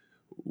 Like,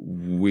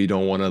 We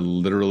don't want to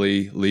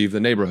literally leave the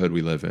neighborhood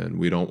we live in.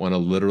 We don't want to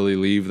literally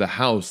leave the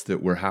house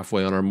that we're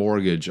halfway on our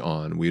mortgage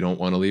on. We don't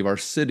want to leave our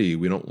city.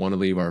 We don't want to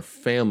leave our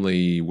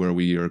family where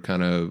we are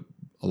kind of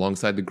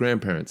alongside the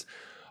grandparents.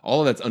 All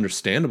of that's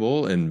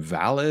understandable and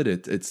valid.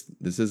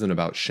 This isn't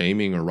about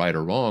shaming or right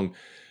or wrong,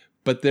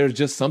 but there's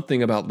just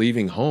something about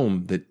leaving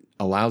home that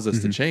allows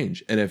us to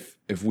change. And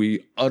if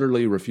we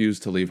utterly refuse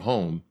to leave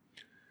home,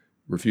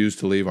 refuse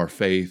to leave our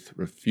faith,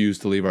 refuse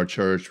to leave our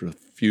church,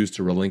 refuse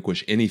to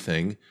relinquish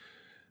anything,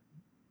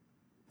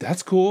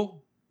 that's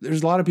cool.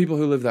 There's a lot of people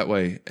who live that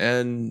way.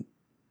 And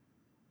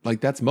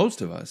like, that's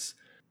most of us.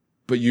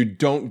 But you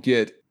don't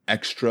get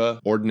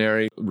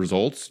extraordinary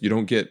results. You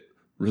don't get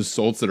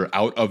results that are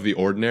out of the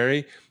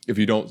ordinary if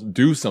you don't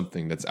do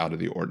something that's out of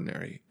the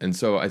ordinary. And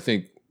so I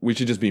think we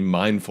should just be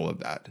mindful of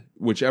that.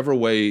 Whichever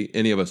way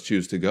any of us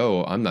choose to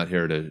go, I'm not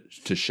here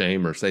to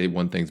shame or say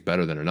one thing's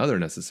better than another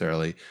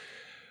necessarily.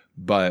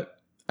 But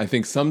I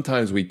think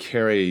sometimes we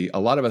carry, a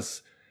lot of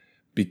us,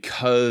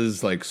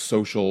 because like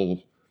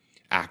social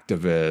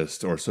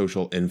activists or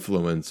social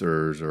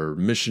influencers or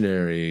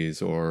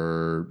missionaries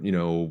or,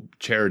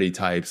 charity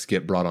types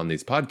get brought on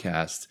these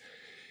podcasts,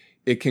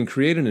 it can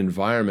create an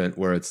environment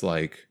where it's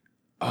like,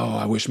 oh,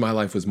 I wish my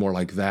life was more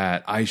like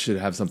that. I should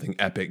have something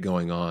epic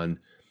going on.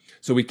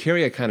 So we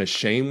carry a kind of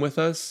shame with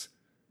us,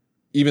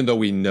 even though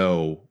we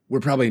know we're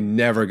probably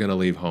never going to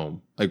leave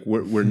home. Like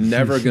we're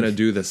never going to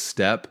do the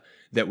step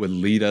that would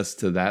lead us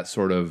to that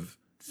sort of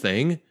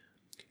thing.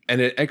 And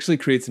it actually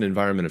creates an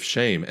environment of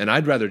shame. And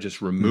I'd rather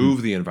just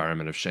remove the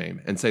environment of shame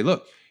and say,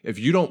 look, if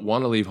you don't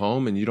want to leave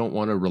home and you don't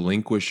want to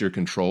relinquish your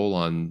control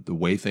on the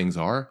way things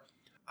are,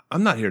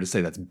 I'm not here to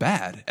say that's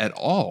bad at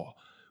all.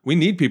 We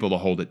need people to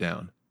hold it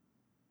down.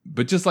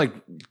 But just like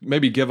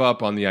maybe give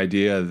up on the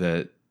idea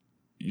that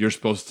you're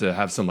supposed to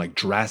have some like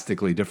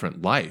drastically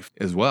different life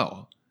as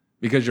well,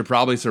 because you're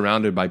probably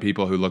surrounded by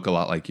people who look a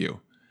lot like you.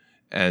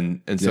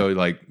 And so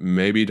like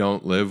maybe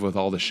don't live with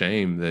all the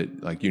shame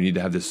that like you need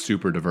to have this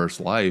super diverse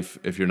life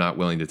if you're not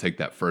willing to take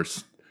that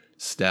first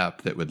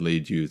step that would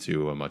lead you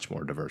to a much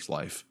more diverse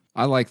life.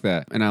 I like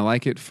that. And I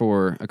like it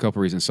for a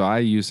couple reasons. So I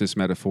used this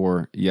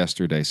metaphor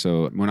yesterday.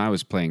 So when I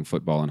was playing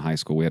football in high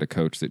school, we had a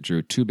coach that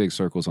drew 2 big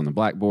circles on the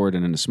blackboard,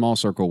 and in the small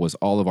circle was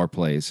all of our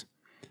plays.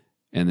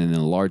 And then the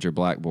larger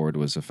blackboard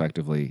was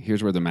effectively,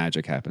 here's where the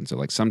magic happens. So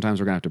like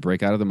sometimes we're going to have to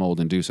break out of the mold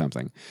and do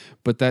something.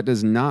 But that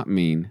does not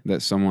mean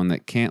that someone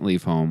that can't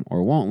leave home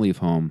or won't leave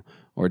home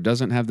or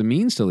doesn't have the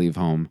means to leave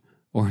home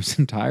or is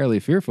entirely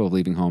fearful of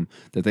leaving home,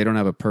 that they don't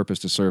have a purpose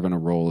to serve in a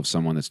role of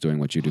someone that's doing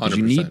what you do. Because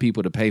you need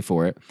people to pay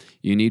for it.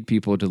 You need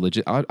people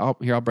to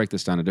I'll break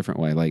this down a different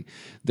way. Like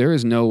there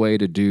is no way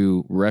to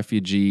do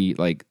refugee,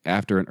 like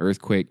after an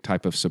earthquake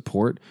type of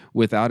support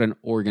without an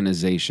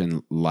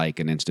organization like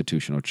an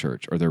institutional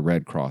church or the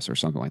Red Cross or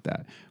something like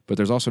that. But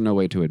there's also no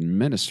way to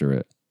administer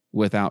it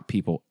without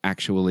people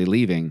actually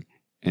leaving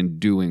and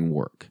doing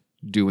work,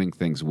 doing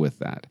things with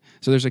that.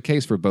 So there's a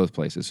case for both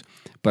places.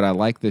 But I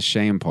like the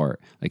shame part.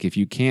 Like if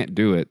you can't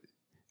do it,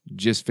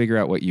 just figure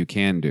out what you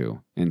can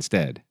do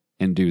instead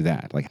and do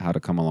that, like how to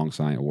come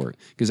alongside and work.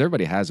 Because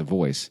everybody has a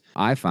voice.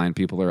 I find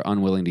people are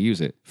unwilling to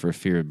use it for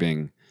fear of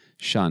being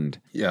shunned.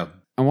 Yeah.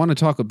 I want to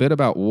talk a bit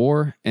about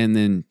war and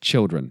then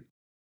children.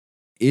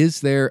 Is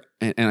there,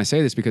 and I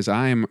say this because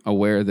I am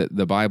aware that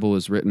the Bible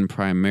is written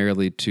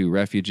primarily to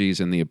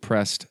refugees and the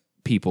oppressed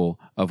people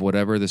of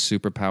whatever the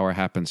superpower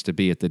happens to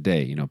be at the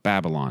day,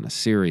 Babylon,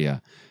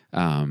 Assyria,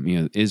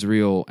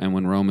 Israel, and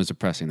when Rome is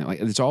oppressing them.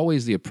 Like, it's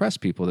always the oppressed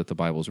people that the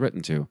Bible's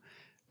written to,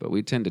 but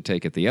we tend to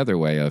take it the other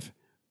way of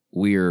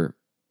we're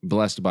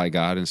blessed by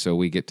God, and so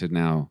we get to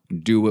now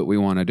do what we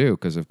want to do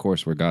because, of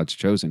course, we're God's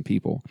chosen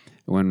people,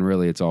 when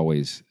really it's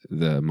always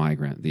the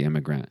migrant, the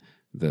immigrant,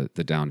 the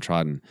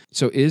downtrodden.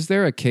 So is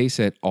there a case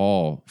at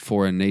all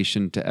for a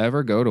nation to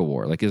ever go to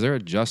war? Like, is there a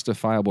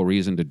justifiable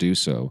reason to do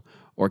so?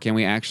 Or can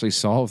we actually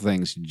solve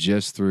things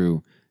just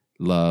through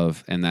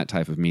love and that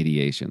type of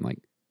mediation? Like,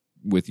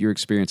 with your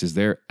experience, is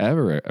there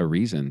ever a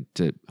reason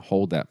to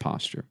hold that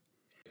posture?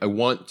 I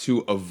want to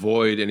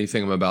avoid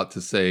anything I'm about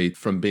to say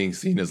from being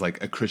seen as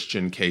like a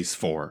Christian case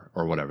for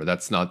or whatever.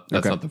 That's not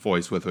the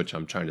voice with which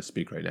I'm trying to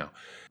speak right now.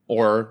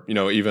 Or,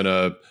 even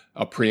a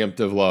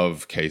preemptive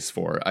love case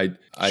for. I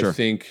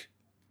think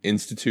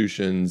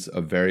institutions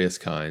of various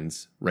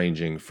kinds,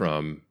 ranging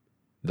from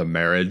the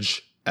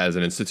marriage as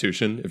an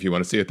institution, if you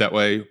want to see it that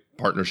way,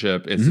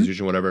 partnership,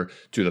 institution, whatever,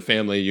 to the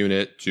family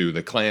unit, to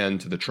the clan,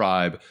 to the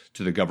tribe,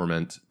 to the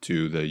government,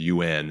 to the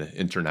UN,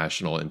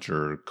 international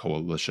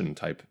intercoalition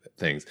type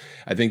things.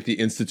 I think the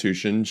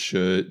institution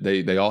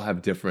they all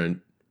have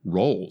different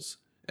roles,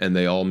 and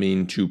they all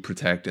mean to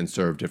protect and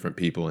serve different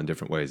people in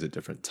different ways at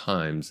different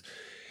times,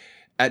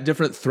 at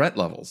different threat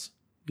levels.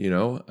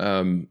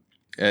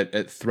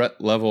 At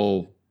threat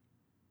level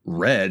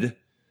red,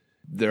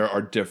 there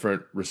are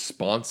different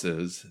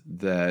responses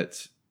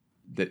that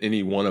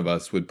any one of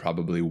us would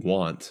probably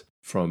want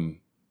from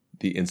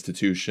the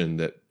institution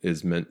that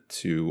is meant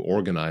to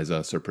organize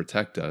us or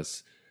protect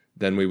us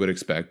than we would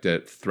expect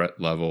at threat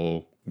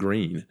level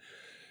green.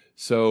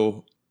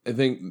 So I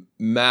think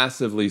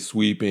massively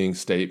sweeping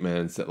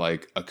statements that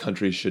like a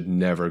country should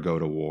never go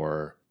to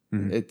war.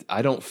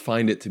 I don't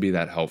find it to be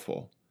that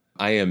helpful.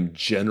 I am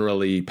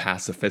generally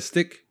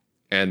pacifistic,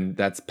 and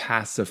that's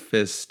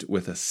pacifist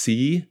with a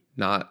C,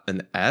 not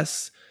an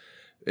S.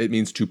 It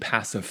means to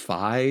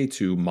pacify,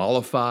 to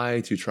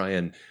mollify, to try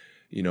and,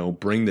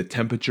 bring the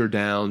temperature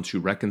down, to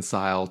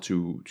reconcile,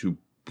 to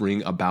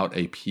bring about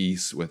a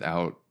peace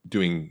without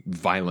doing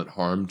violent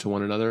harm to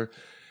one another.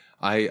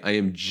 I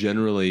am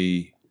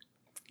generally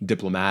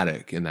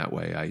diplomatic in that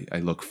way. I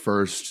look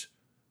first,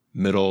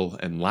 middle,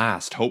 and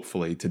last,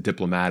 hopefully, to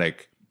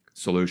diplomatic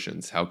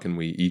solutions. How can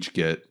we each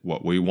get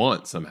what we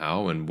want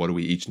somehow, and what do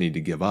we each need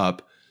to give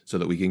up so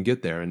that we can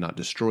get there and not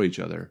destroy each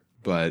other?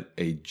 But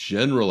a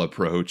general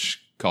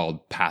approach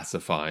called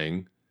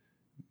pacifying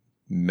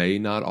may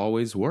not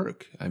always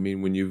work. I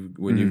mean, when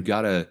you've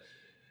got a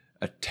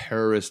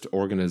terrorist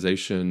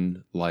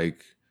organization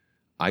like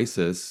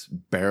ISIS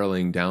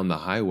barreling down the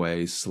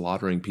highway,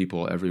 slaughtering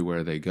people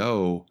everywhere they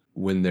go,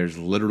 when there's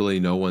literally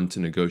no one to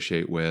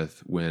negotiate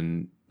with,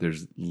 when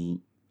there's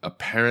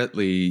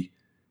apparently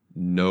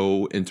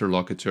no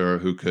interlocutor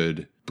who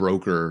could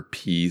broker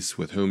peace,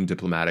 with whom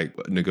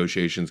diplomatic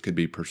negotiations could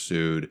be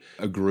pursued,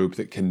 a group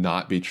that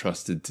cannot be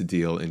trusted to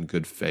deal in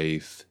good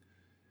faith,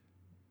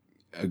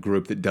 a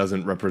group that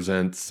doesn't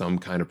represent some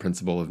kind of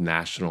principle of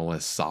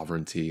nationalist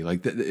sovereignty.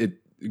 Like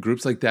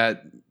groups like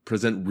that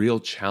present real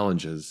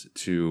challenges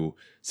to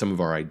some of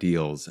our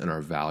ideals and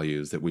our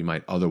values that we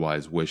might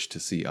otherwise wish to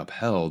see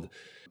upheld.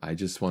 I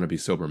just want to be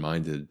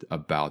sober-minded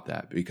about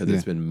that, because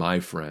it's been my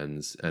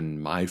friends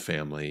and my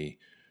family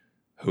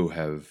who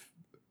have,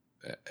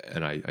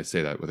 and I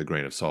say that with a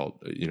grain of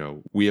salt,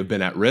 we have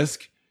been at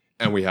risk,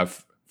 and we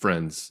have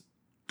friends,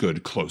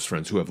 good, close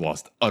friends, who have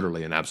lost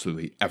utterly and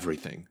absolutely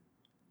everything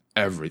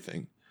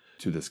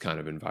to this kind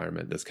of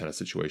environment, this kind of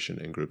situation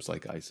in groups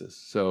like ISIS.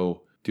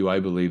 So do I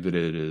believe that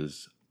it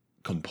is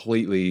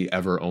completely,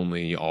 ever,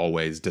 only,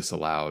 always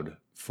disallowed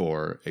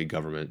for a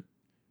government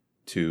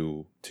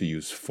to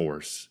use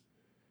force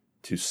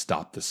to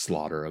stop the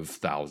slaughter of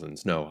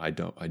thousands? No, I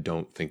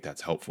don't think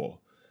that's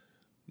helpful.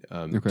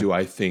 Okay. Do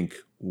I think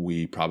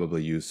we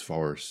probably use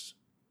force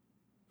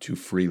too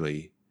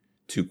freely,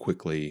 too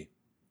quickly?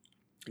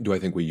 Do I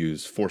think we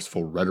use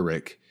forceful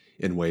rhetoric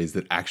in ways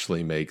that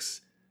actually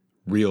makes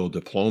real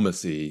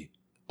diplomacy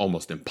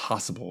almost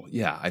impossible?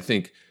 Yeah, I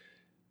think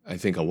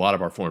a lot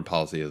of our foreign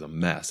policy is a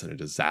mess and a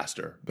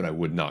disaster, but I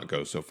would not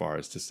go so far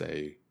as to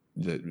say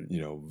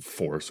that,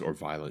 force or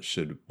violence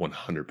should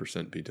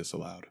 100% be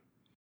disallowed.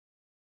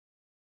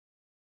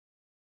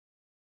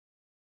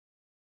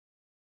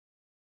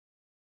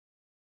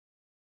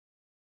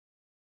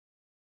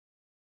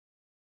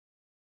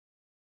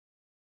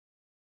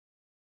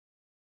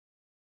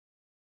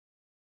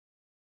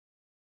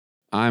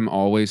 I'm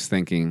always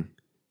thinking,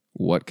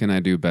 what can I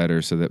do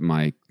better so that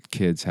my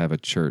kids have a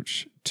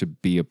church to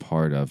be a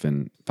part of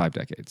in 5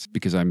 decades?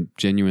 Because I'm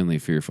genuinely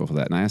fearful for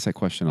that. And I ask that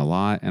question a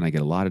lot, and I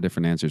get a lot of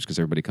different answers because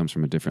everybody comes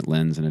from a different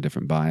lens and a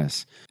different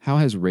bias. How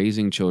has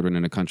raising children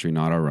in a country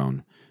not our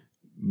own,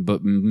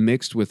 but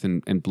mixed with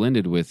and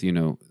blended with,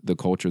 the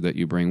culture that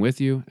you bring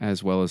with you,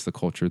 as well as the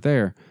culture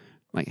there,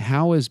 like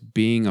how is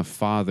being a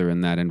father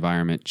in that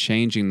environment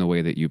changing the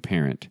way that you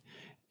parent?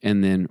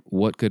 And then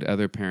what could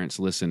other parents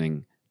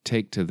listening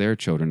take to their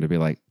children to be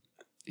like,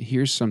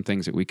 here's some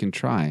things that we can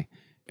try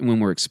when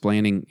we're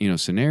explaining,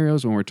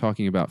 scenarios, when we're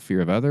talking about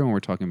fear of other, when we're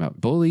talking about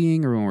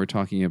bullying, or when we're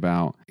talking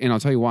about, and I'll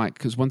tell you why,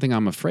 because one thing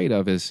I'm afraid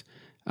of is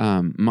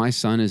my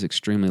son is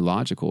extremely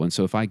logical. And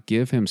so if I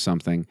give him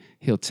something,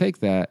 he'll take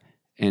that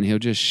and he'll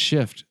just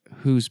shift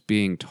who's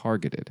being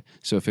targeted.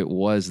 So if it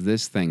was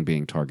this thing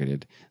being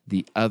targeted,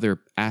 the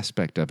other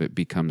aspect of it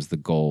becomes the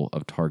goal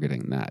of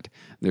targeting that.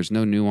 There's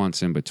no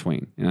nuance in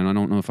between. And I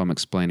don't know if I'm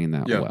explaining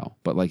that well,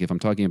 but like if I'm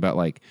talking about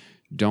like,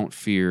 don't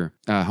fear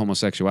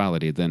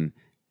homosexuality, then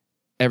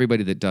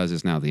everybody that does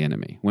is now the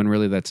enemy, when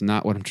really that's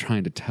not what I'm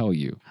trying to tell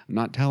you. I'm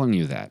not telling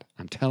you that.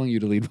 I'm telling you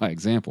to lead by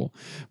example.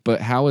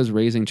 But how is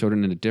raising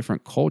children in a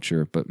different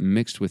culture, but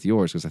mixed with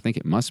yours? Because I think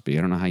it must be.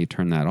 I don't know how you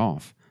turn that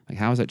off. Like,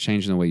 how is that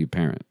changing the way you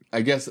parent?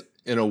 I guess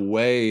in a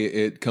way,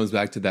 it comes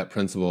back to that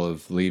principle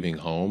of leaving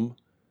home.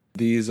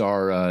 These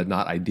are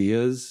not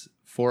ideas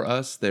for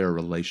us. They are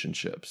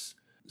relationships.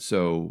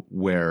 So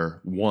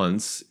where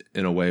once,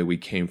 in a way, we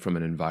came from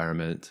an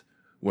environment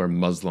where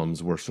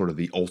Muslims were sort of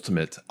the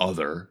ultimate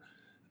other,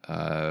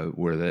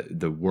 where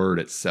the word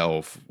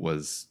itself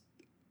was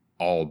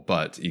all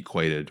but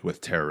equated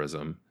with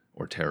terrorism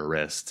or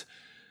terrorist.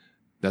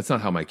 That's not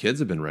how my kids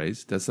have been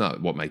raised. That's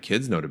not what my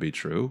kids know to be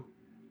true.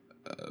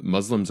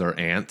 Muslims are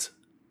aunt,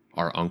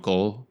 our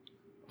uncle,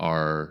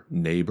 our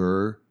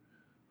neighbor,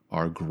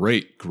 our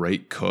great,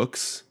 great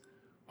cooks,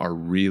 our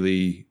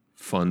really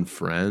fun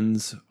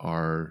friends,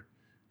 our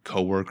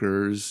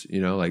coworkers,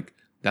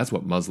 that's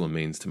what Muslim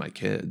means to my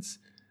kids.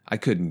 I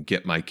couldn't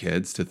get my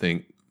kids to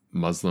think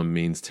Muslim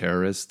means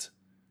terrorist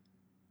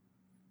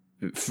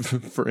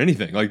for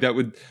anything. Like that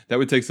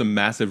would take some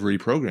massive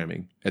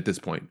reprogramming at this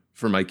point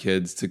for my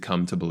kids to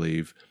come to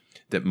believe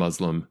that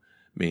Muslim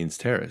means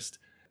terrorist.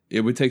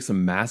 it would take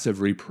some massive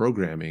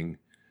reprogramming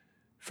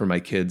for my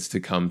kids to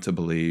come to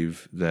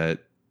believe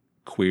that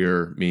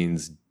queer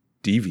means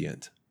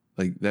deviant.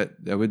 Like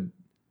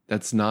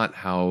that's not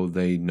how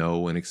they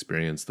know and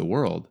experience the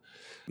world,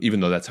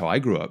 even though that's how I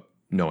grew up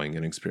knowing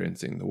and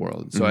experiencing the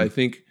world. So I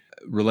think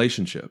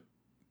relationship,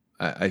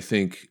 I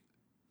think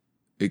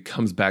it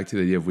comes back to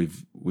the idea of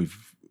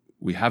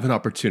we have an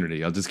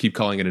opportunity. I'll just keep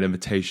calling it an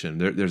invitation.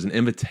 There's an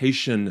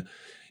invitation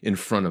in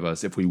front of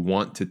us if we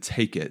want to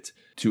take it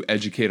to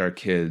educate our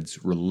kids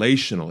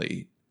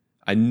relationally.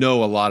 I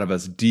know a lot of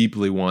us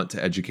deeply want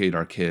to educate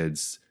our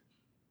kids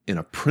in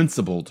a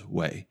principled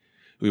way.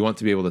 We want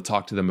to be able to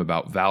talk to them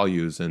about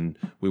values, and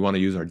we want to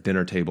use our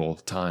dinner table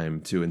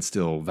time to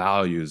instill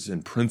values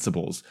and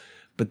principles.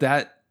 But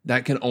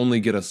that can only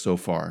get us so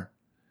far.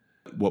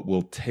 What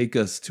will take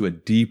us to a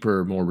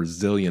deeper, more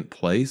resilient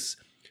place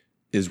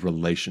is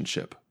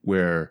relationship,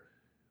 where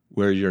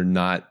you're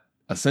not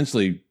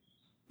essentially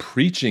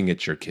preaching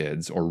at your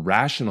kids or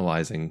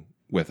rationalizing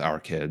with our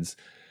kids,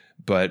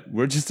 but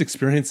we're just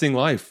experiencing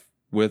life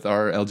with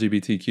our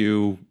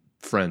LGBTQ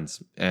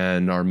friends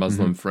and our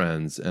Muslim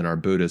friends and our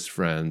Buddhist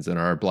friends and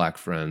our Black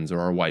friends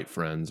or our white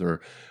friends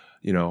or,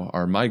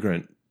 our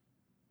migrant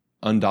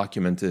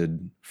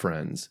undocumented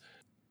friends.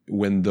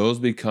 When those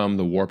become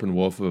the warp and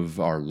woof of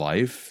our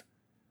life,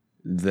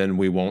 then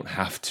we won't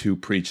have to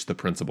preach the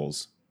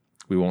principles.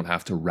 We won't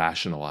have to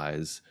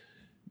rationalize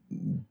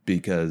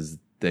because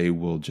they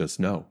will just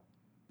know.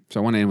 So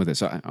I want to end with this.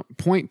 So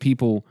point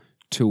people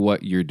to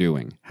what you're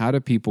doing. How do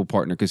people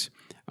partner? Because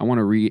I want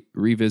to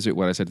revisit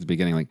what I said at the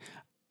beginning. Like,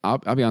 I'll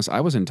be honest,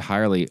 I was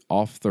entirely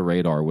off the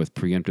radar with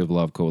Preemptive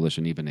Love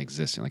Coalition even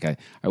existing. Like,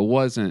 I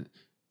wasn't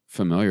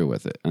familiar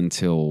with it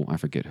until, I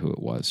forget who it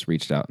was,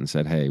 reached out and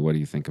said, hey, what do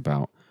you think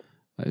about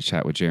a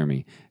chat with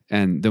Jeremy?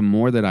 And the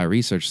more that I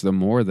researched, the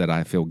more that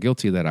I feel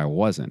guilty that I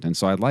wasn't. And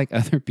so I'd like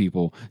other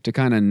people to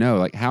kind of know,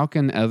 like, how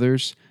can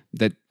others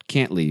that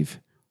can't leave,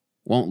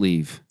 won't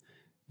leave,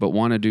 but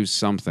want to do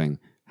something,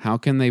 how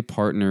can they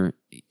partner,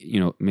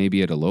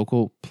 maybe at a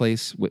local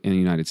place in the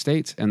United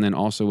States, and then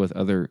also with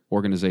other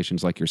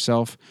organizations like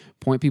yourself,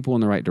 point people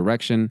in the right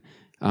direction?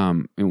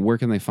 And where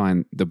can they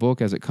find the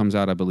book as it comes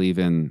out, I believe,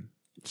 in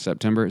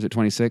September? Is it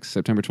 26th?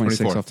 September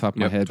 26th off the top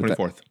of my head.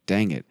 24th.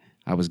 Dang it.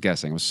 I was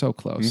guessing. I was so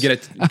close. You get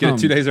it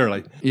 2 days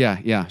early.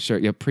 Yeah, sure.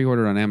 Yeah,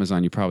 pre-order on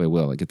Amazon, you probably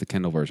will. Like, get the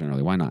Kindle version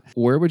early. Why not?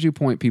 Where would you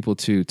point people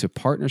to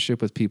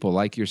partnership with people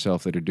like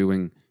yourself that are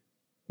doing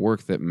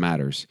work that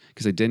matters?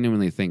 Because I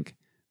genuinely think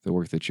the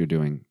work that you're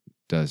doing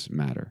does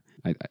matter.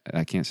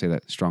 I can't say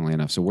that strongly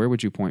enough. So where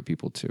would you point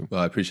people to?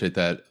 Well, I appreciate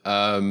that.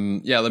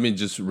 Let me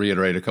just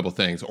reiterate a couple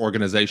things.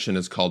 Organization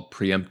is called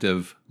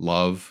Preemptive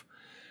Love.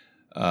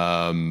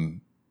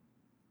 In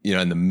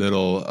the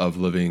middle of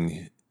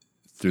living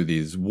through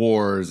these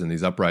wars and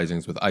these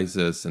uprisings with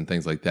ISIS and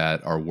things like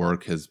that, our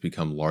work has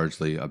become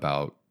largely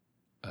about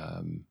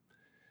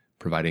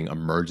providing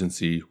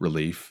emergency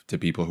relief to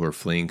people who are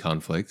fleeing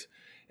conflict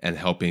and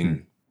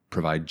helping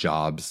provide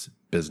jobs,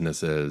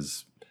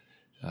 businesses,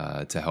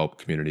 to help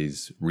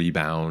communities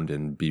rebound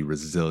and be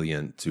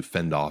resilient to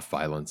fend off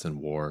violence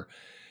and war.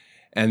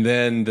 And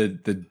then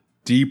the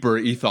deeper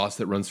ethos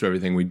that runs through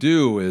everything we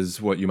do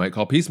is what you might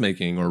call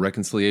peacemaking or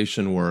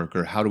reconciliation work,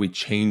 or how do we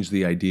change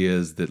the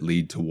ideas that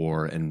lead to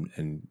war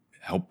and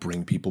help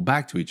bring people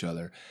back to each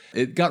other.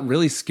 It got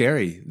really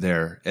scary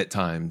there at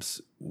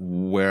times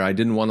where I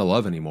didn't want to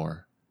love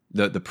anymore.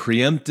 The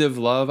preemptive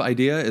love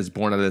idea is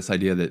born out of this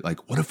idea that,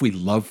 like, what if we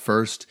love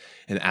first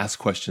and ask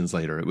questions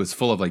later? It was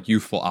full of like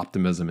youthful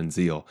optimism and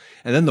zeal.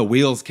 And then the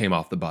wheels came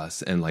off the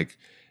bus and like,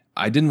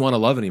 I didn't want to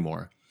love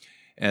anymore.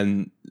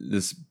 And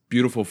this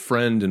beautiful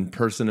friend and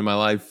person in my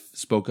life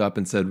spoke up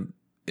and said,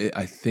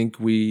 I think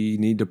we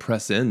need to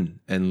press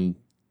in and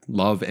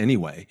love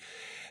anyway.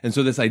 And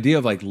so this idea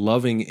of like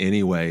loving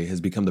anyway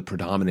has become the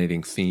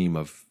predominating theme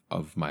of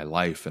my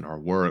life and our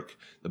work.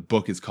 The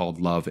book is called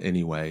Love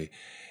Anyway.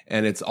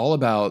 And it's all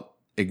about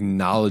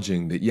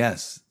acknowledging that,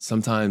 yes,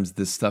 sometimes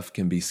this stuff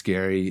can be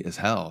scary as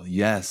hell.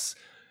 Yes,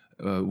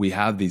 we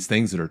have these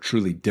things that are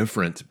truly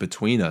different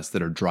between us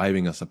that are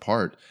driving us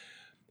apart.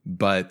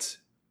 But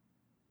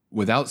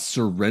without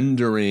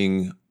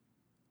surrendering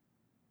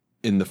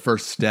in the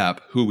first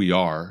step who we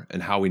are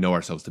and how we know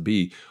ourselves to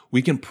be,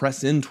 we can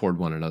press in toward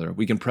one another.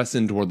 We can press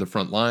in toward the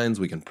front lines.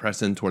 We can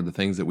press in toward the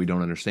things that we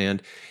don't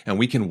understand. And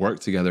we can work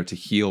together to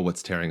heal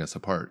what's tearing us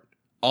apart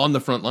on the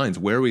front lines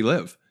where we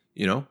live.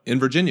 In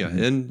Virginia,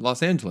 in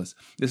Los Angeles.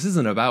 This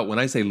isn't about, when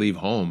I say leave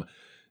home,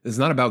 it's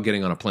not about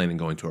getting on a plane and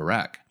going to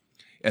Iraq.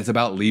 It's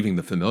about leaving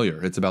the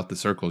familiar. It's about the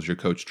circles your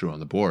coach drew on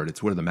the board.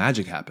 It's where the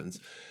magic happens.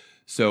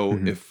 So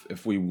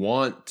if we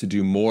want to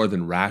do more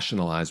than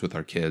rationalize with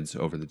our kids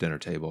over the dinner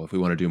table, if we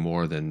want to do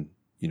more than,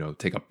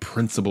 take a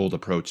principled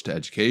approach to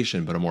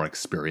education, but a more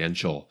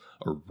experiential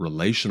or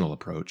relational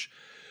approach,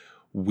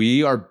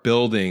 we are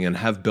building and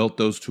have built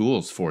those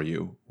tools for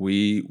you.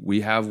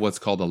 We have what's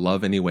called a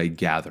Love Anyway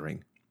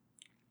gathering.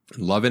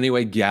 Love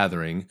Anyway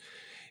gathering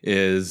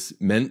is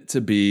meant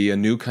to be a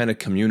new kind of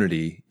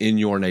community in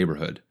your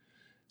neighborhood.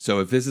 So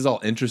if this is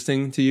all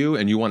interesting to you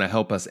and you want to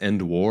help us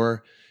end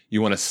war,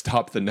 you want to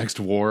stop the next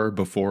war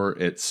before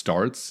it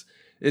starts,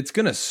 it's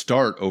going to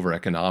start over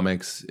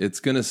economics.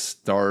 It's going to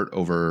start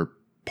over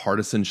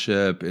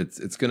partisanship.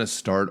 It's going to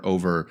start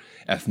over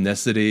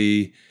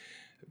ethnicity,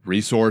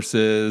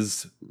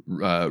 resources,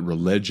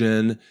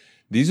 religion.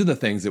 These are the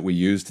things that we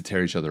use to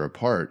tear each other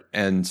apart.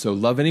 And so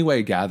Love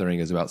Anyway Gathering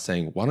is about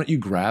saying, why don't you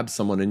grab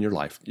someone in your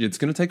life? It's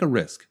going to take a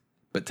risk,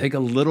 but take a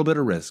little bit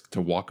of risk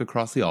to walk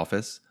across the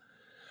office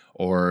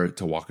or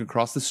to walk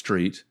across the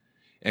street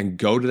and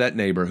go to that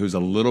neighbor who's a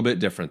little bit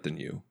different than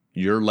you.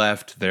 You're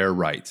left, they're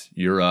right.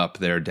 You're up,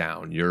 they're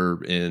down.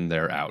 You're in,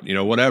 they're out.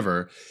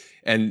 Whatever.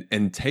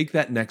 And take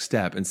that next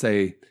step and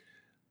say,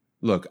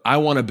 look, I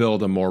want to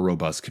build a more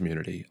robust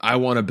community. I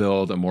want to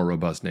build a more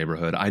robust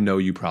neighborhood. I know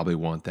you probably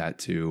want that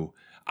too.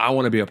 I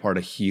want to be a part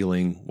of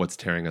healing what's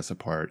tearing us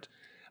apart.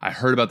 I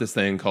heard about this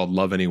thing called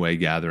Love Anyway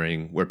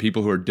Gathering, where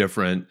people who are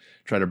different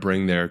try to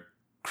bring their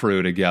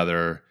crew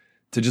together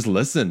to just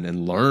listen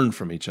and learn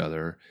from each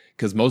other.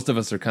 Because most of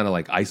us are kind of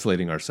like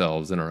isolating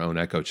ourselves in our own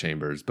echo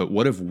chambers. But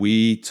what if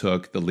we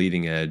took the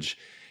leading edge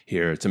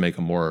here to make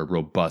a more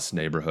robust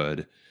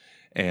neighborhood,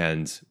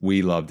 and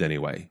we loved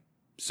anyway?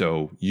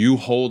 So you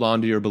hold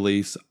on to your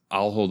beliefs,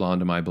 I'll hold on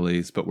to my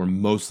beliefs, but we're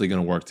mostly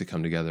going to work to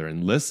come together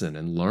and listen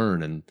and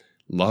learn and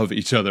love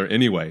each other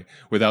anyway,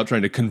 without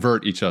trying to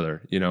convert each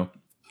other,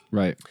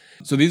 Right.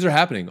 So these are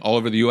happening all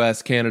over the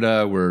US,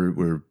 Canada.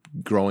 We're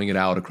growing it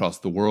out across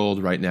the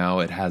world right now.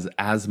 It has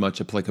as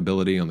much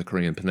applicability on the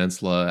Korean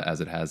Peninsula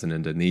as it has in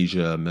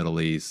Indonesia, Middle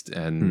East,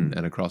 and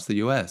across the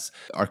US.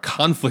 Our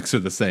conflicts are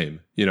the same.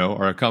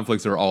 Our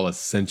conflicts are all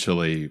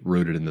essentially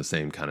rooted in the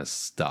same kind of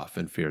stuff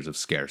and fears of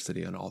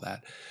scarcity and all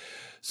that.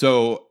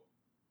 So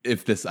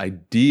if this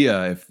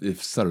idea,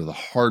 if sort of the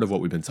heart of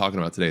what we've been talking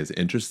about today is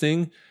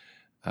interesting,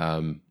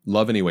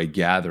 Love Anyway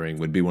Gathering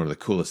would be one of the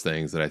coolest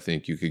things that I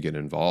think you could get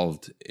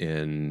involved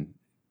in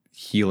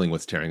healing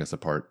what's tearing us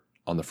apart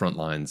on the front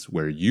lines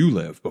where you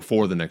live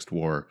before the next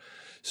war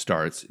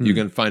starts. You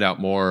can find out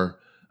more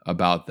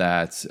about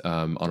that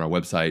on our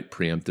website,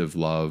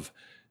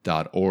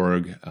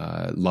 preemptivelove.org.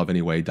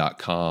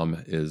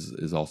 Loveanyway.com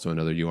is also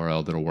another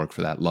URL that'll work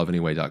for that.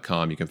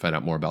 Loveanyway.com. You can find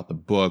out more about the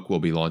book. We'll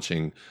be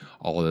launching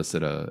all of this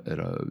at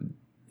a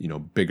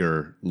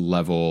bigger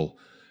level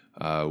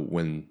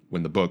when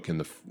the book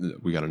and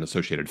we got an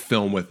associated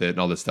film with it and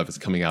all this stuff is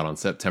coming out on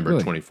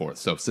September 24th.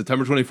 So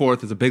September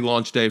 24th is a big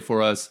launch day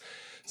for us.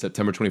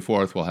 September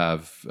 24th, we'll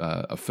have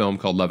a film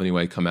called Love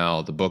Anyway come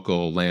out. The book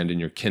will land in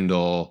your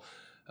Kindle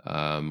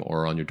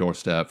or on your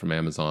doorstep from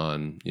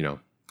Amazon,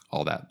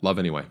 all that. Love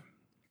Anyway.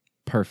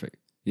 Perfect.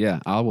 Yeah,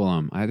 I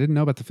will. I didn't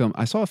know about the film.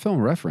 I saw a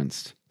film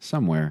referenced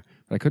somewhere,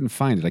 but I couldn't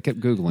find it. I kept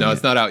Googling it. No,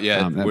 it's not out yet.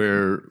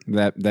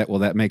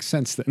 That makes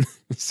sense then.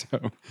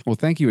 Well,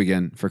 thank you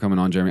again for coming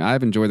on, Jeremy.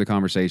 I've enjoyed the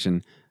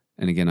conversation.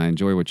 And again, I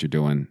enjoy what you're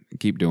doing.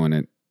 Keep doing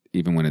it,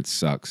 even when it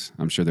sucks.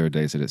 I'm sure there are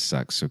days that it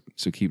sucks.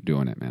 So keep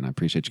doing it, man. I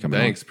appreciate you coming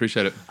on. Thanks.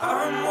 Appreciate it.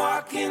 I'm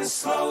walking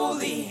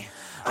slowly.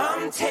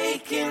 I'm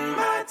taking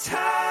my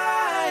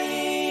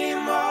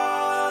time.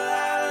 All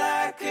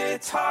I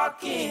like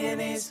talking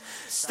is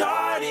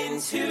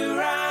starting to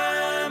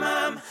rhyme.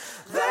 I'm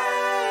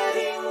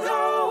letting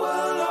go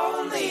of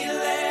lonely,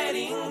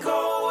 letting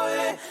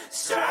go of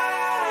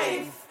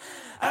strife.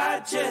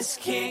 I just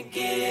can't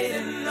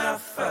get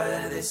enough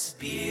of this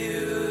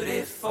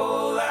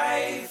beautiful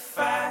life.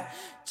 I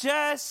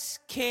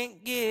just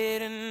can't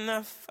get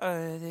enough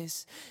of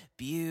this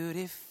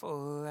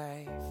beautiful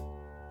life.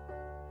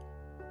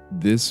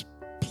 This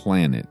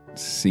planet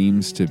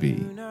seems to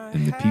be,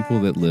 and the people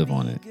that live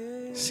on it,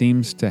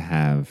 seems to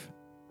have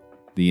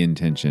the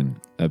intention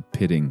of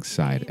pitting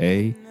side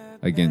A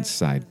against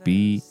side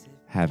B,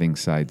 having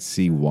side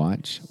C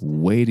watch,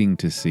 waiting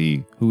to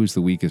see who is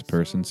the weakest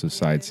person so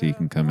side C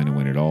can come in and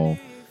win it all,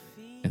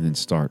 and then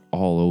start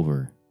all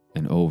over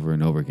and over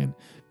and over again,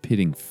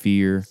 pitting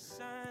fear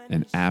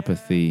and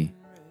apathy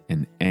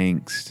and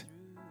angst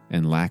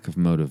and lack of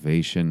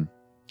motivation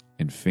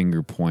and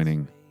finger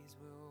pointing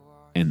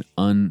and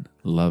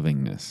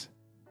unlovingness,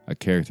 a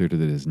character that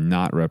does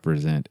not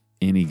represent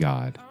any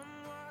God,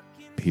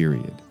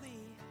 period.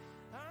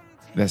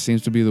 That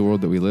seems to be the world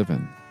that we live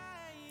in.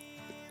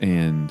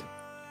 And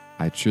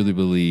I truly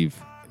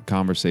believe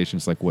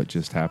conversations like what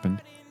just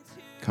happened,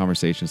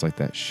 conversations like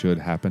that should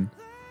happen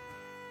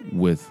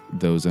with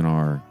those in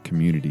our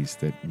communities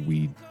that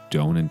we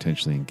don't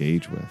intentionally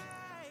engage with.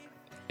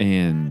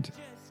 And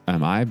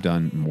I've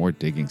done more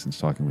digging since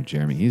talking with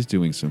Jeremy. He's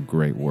doing some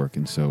great work.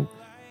 And so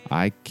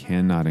I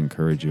cannot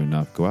encourage you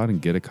enough. Go out and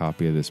get a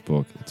copy of this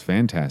book. It's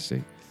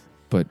fantastic.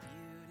 But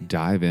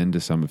dive into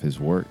some of his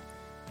work.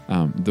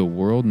 The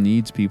world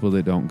needs people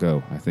that don't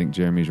go. I think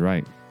Jeremy's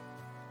right.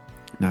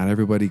 Not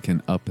everybody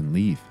can up and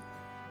leave.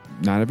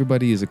 Not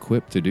everybody is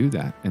equipped to do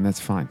that, and that's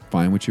fine.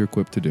 Find what you're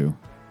equipped to do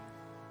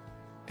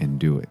and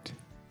do it.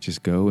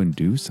 Just go and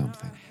do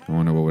something. I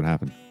wonder what would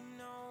happen.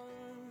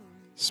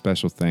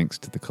 Special thanks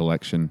to the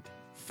collection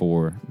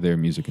for their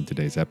music in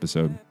today's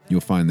episode.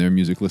 You'll find their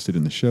music listed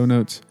in the show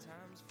notes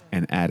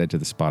and added to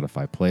the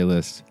Spotify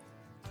playlist.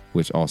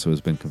 which also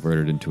has been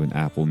converted into an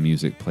Apple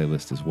Music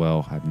playlist as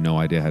well. I have no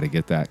idea how to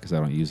get that because I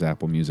don't use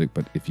Apple Music,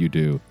 but if you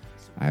do,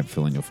 I have a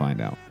feeling you'll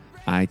find out.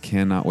 I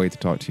cannot wait to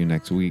talk to you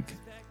next week.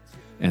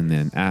 And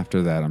then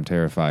after that, I'm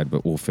terrified,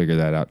 but we'll figure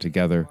that out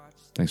together.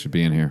 Thanks for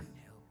being here.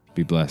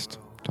 Be blessed.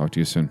 Talk to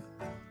you soon.